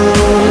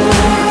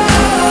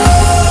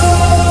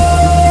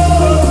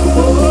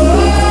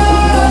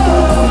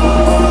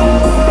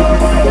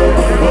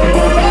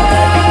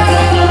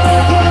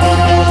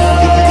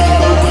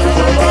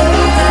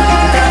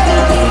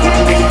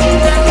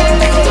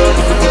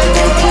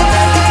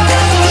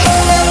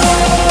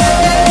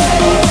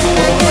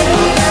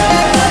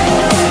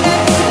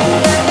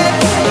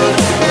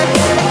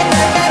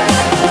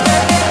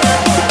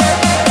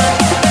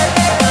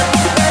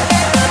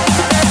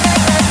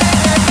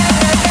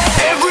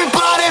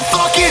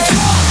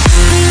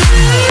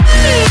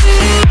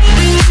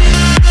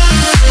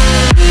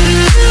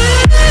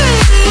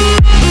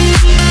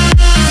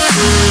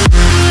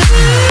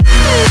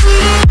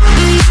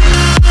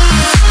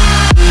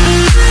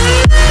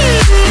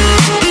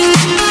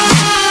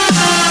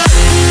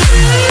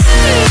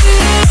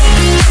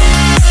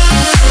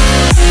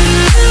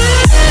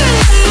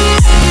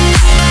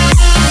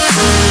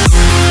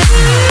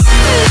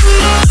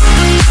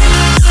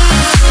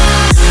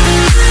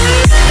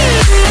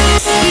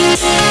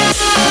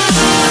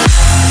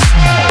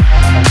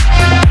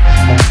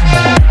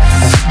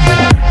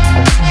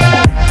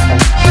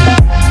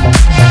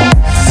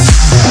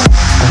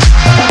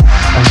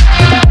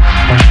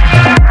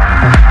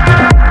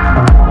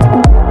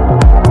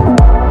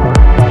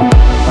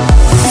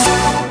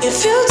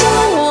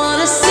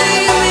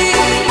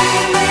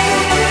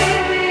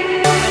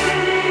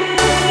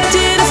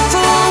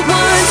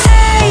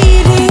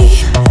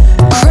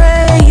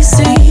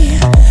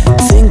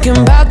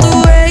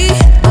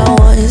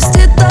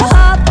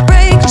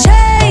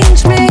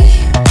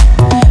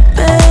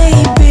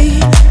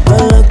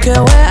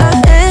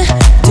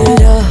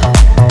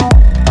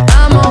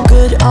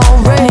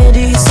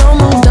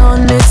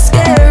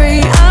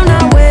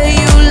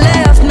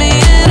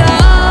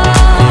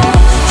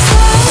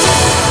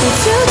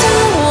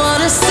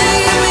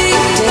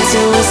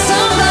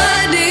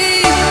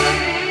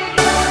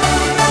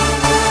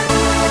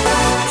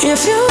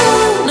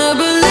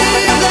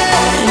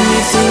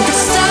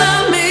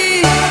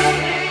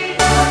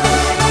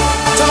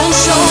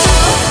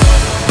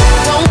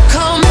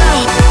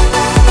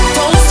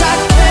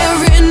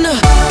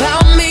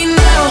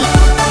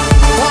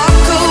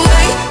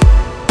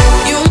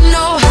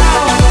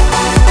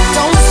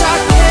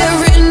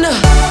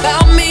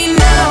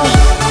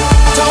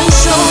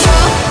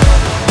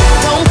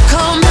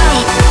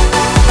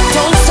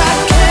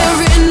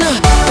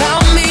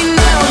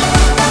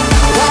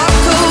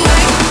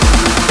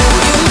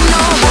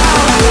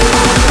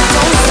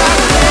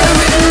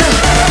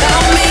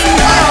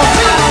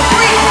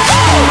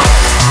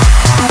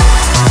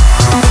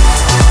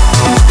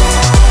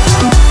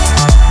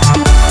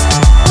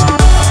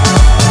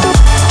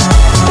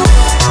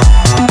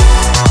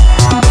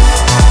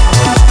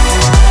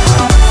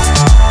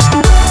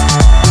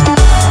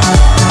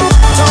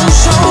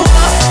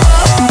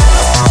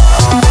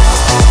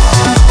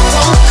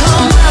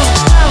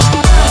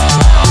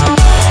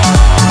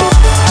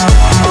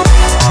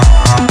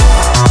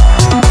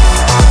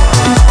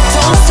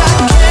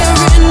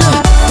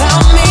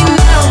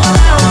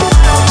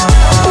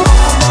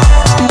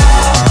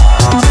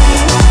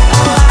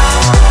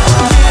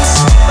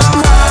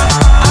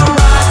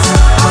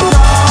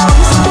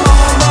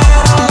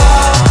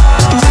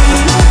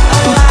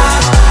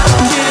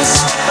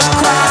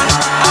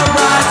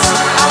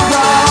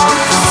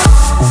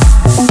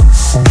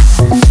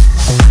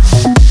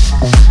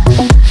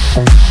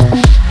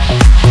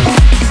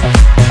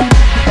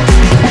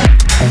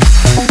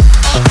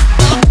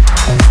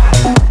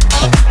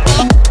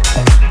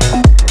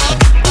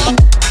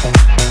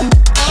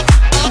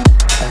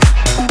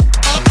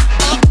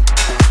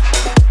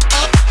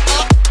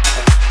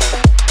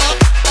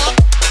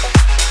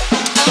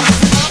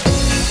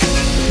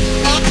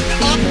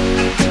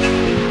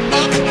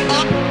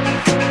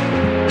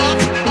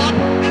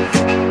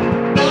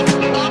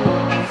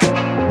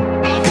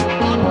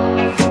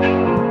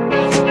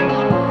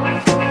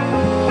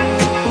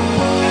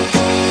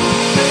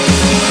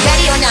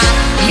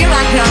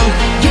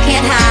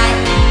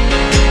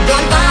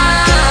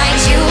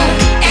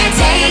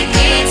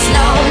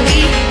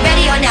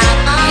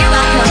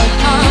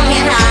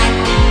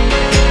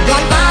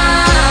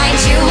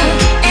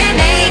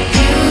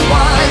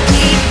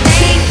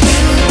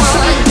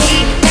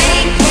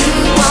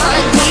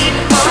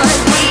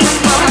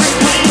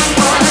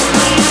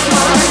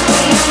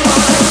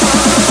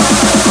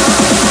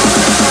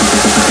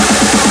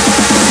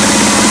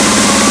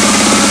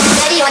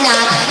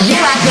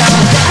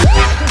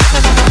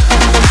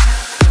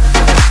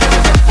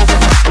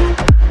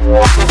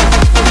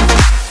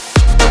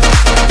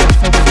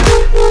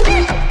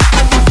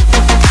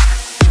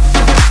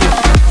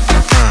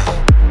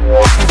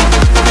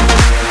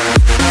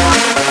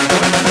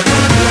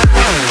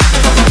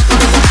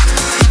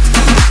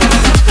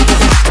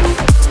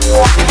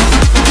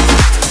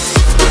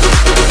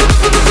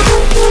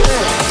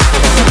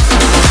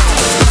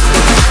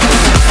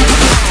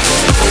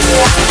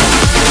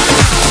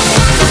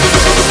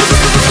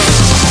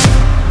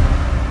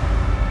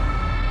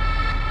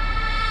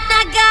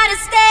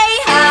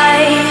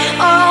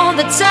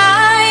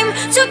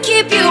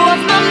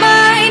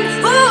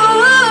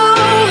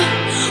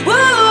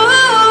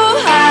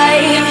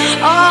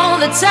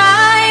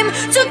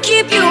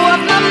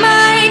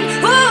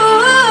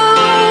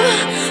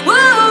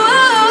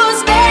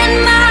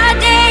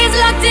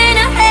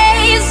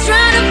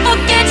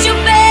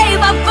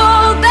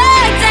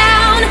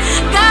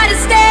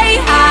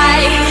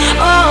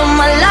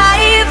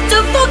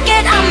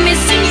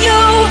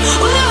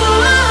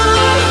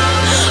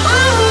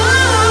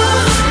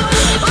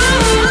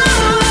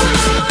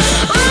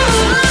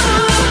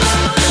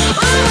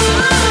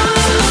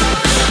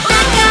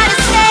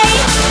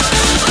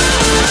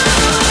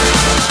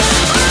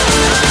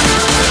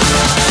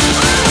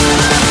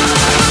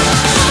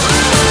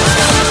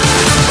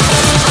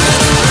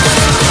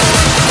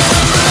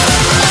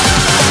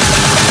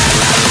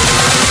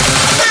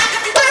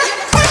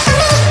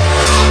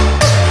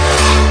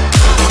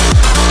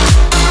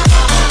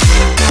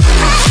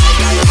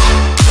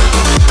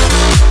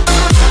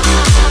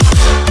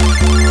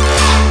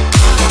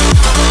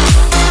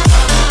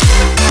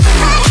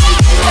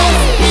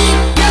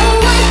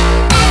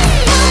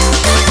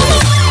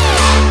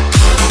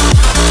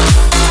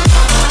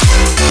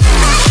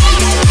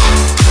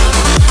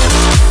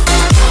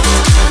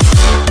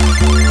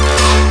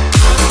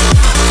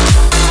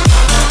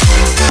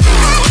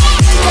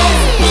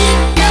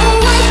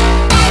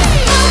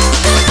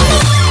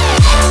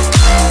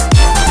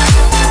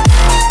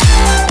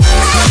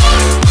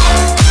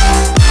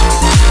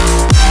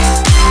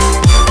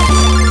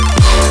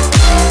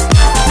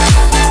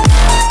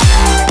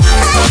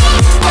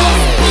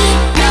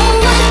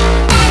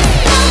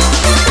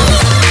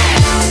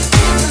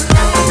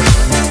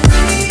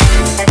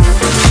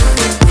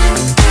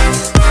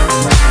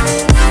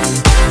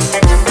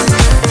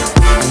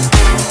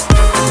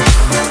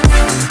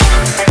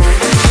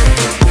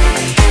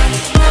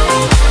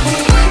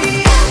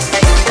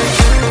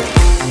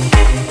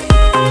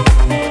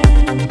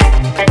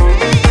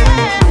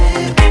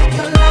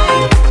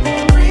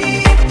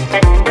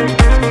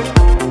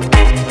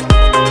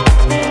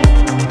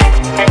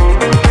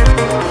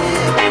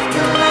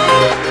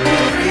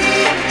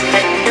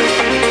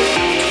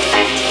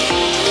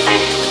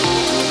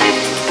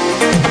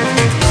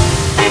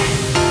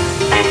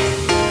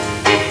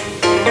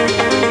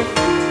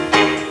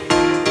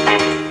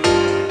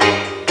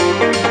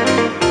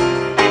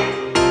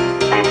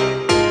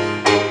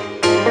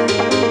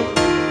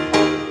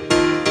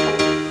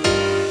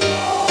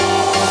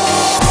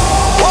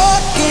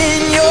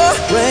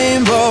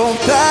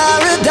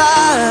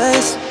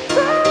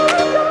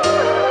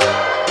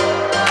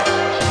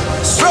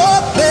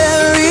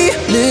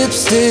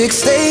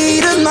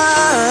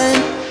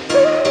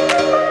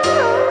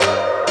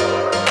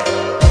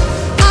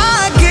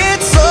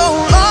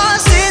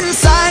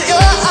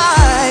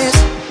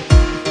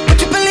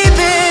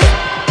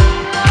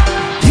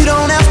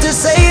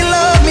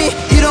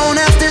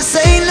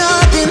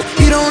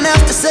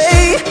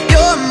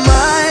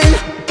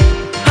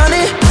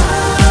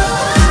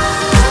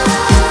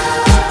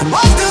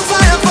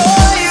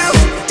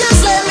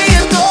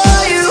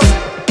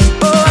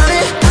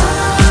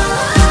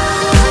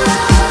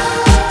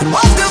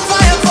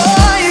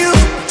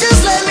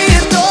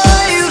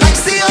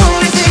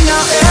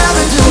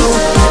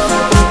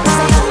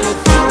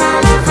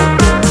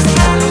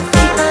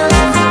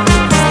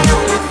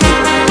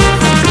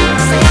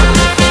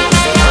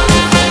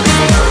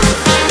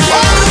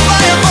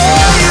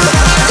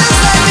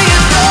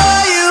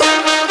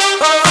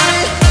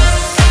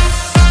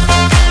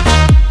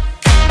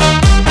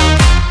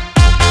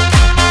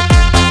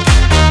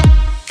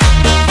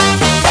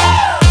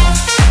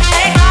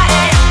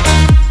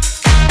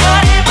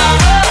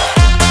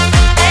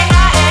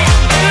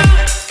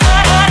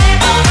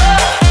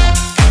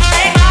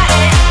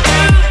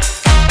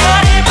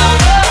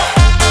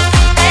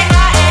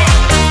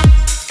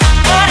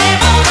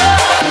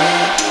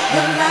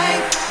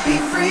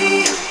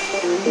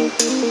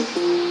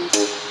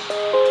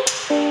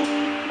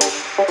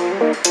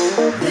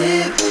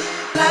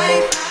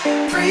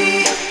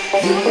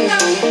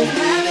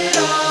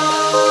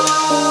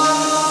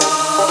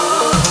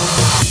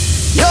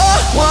You're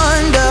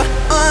wonder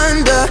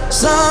under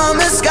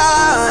summer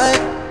sky.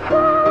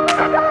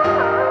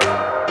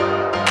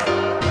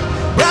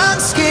 Brown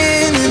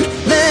skin and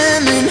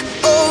lemon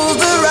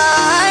over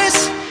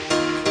eyes.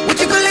 Would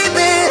you believe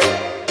it?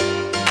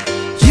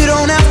 You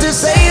don't have to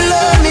say you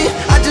love me.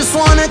 I just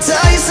wanna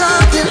tell you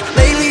something.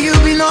 Lately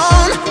you've been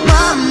on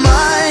my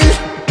mind,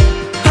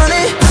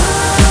 honey.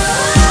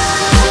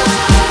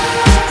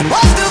 And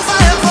walk through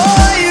fire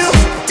for you.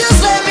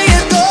 Just let me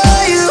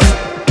adore you,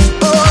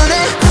 oh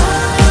honey.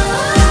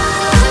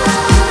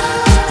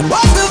 And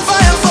walk through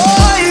fire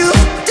for you.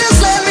 Just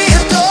let me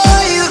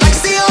adore you. Like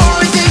it's the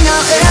only thing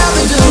I'll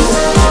ever do.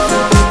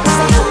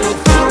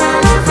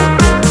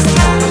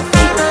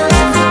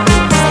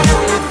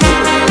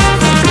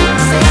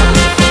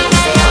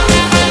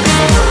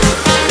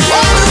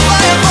 Walk through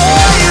fire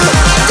for you.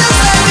 Just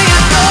let me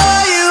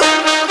adore you,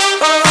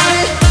 oh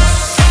honey.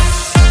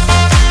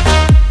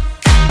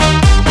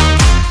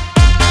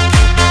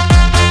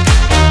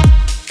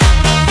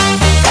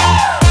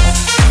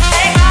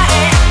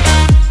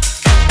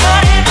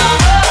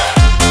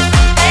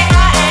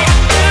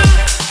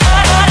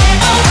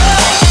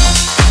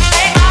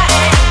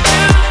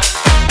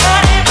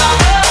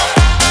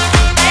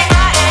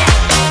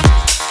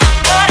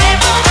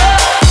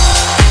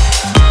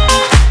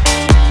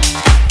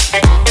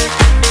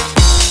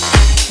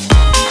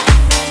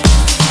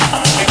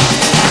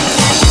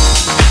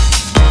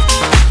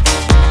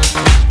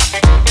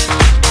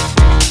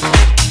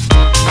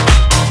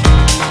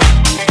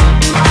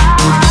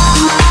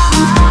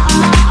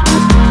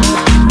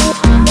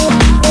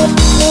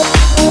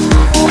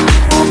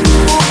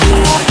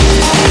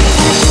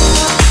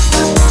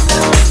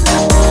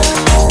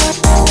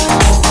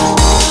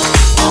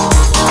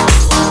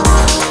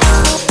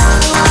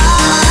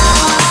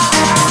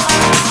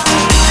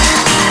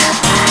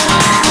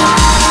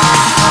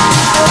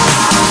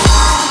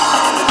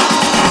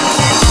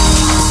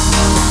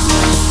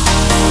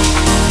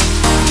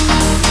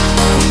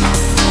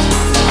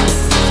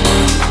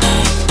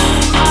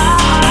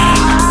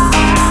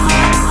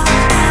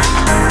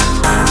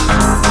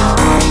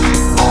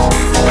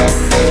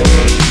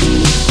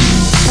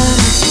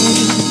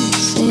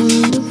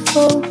 Seem to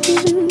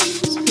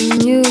focus when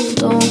you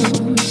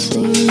don't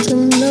seem to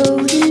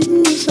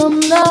notice I'm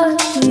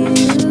not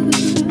here.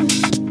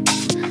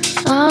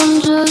 I'm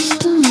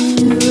just a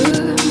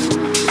mirror.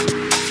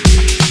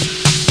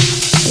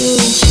 You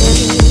check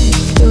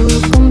your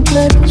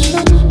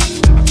complexion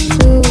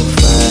to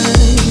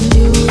find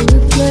your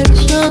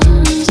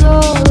reflections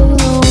all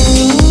alone.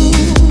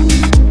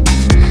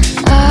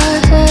 I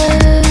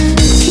had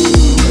to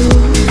go.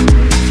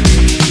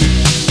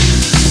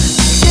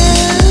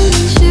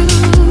 Can't you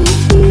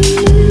hear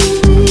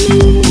me?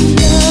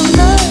 I'm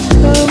not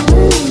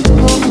coming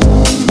home.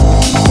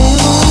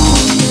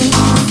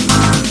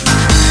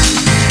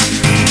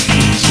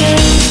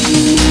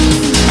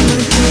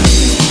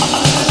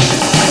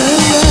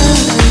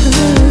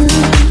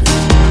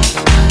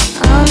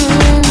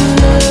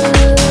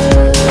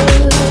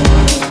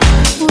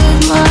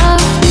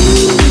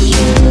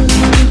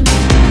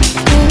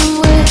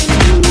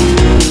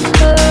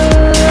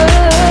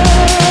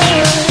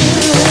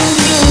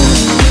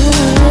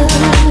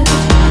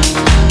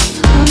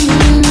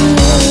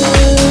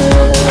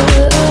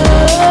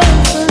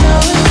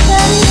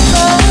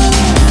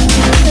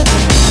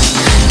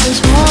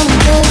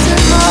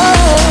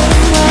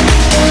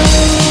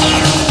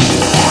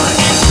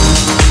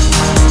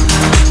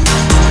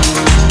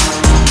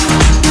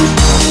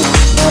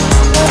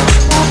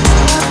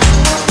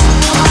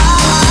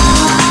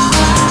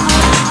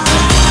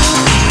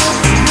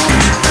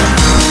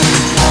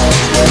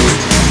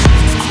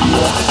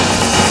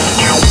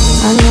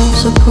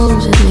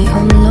 Supposedly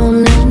I'm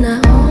lonely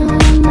now.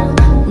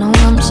 No,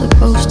 I'm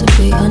supposed to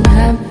be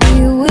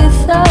unhappy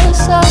without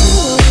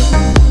someone,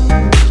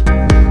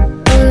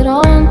 but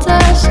aren't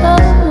I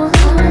someone?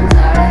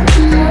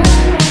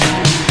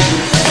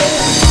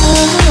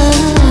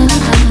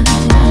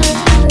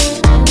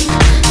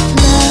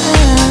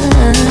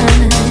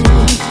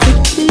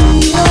 Like to be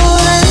your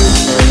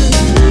answer.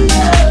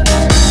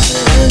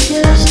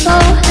 You're so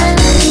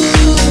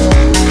handsome.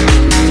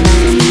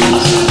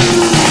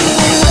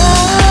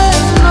 I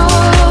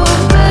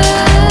know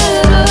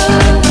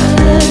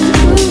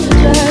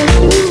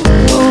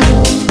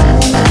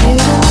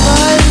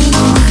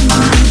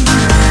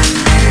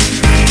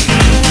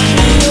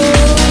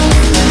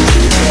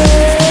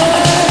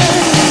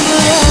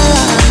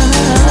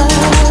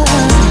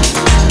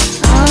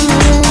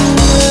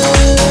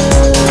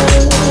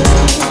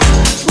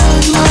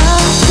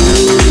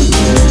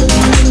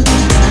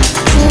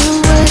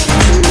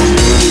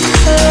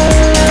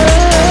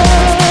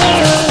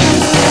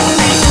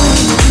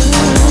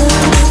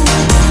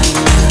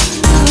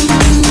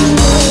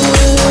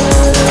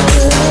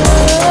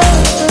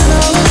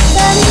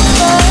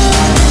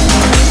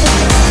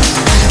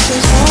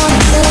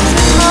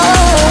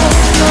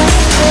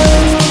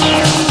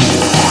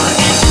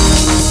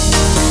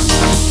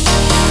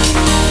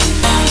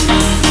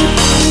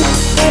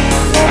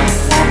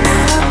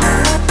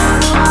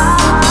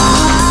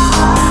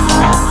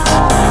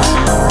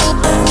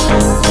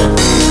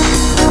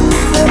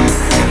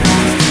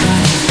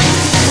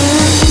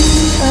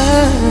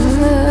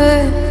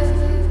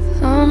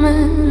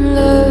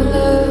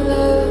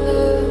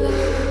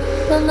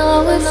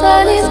know it's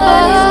anybody.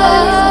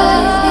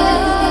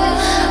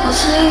 I'll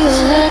see you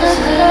later.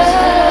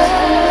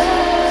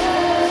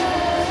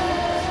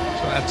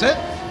 So that's it?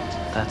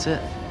 That's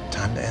it.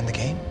 Time to end the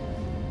game?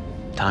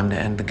 Time to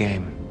end the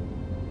game.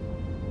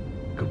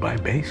 Goodbye,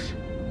 bass.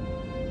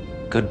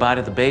 Goodbye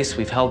to the bass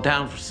we've held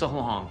down for so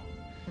long.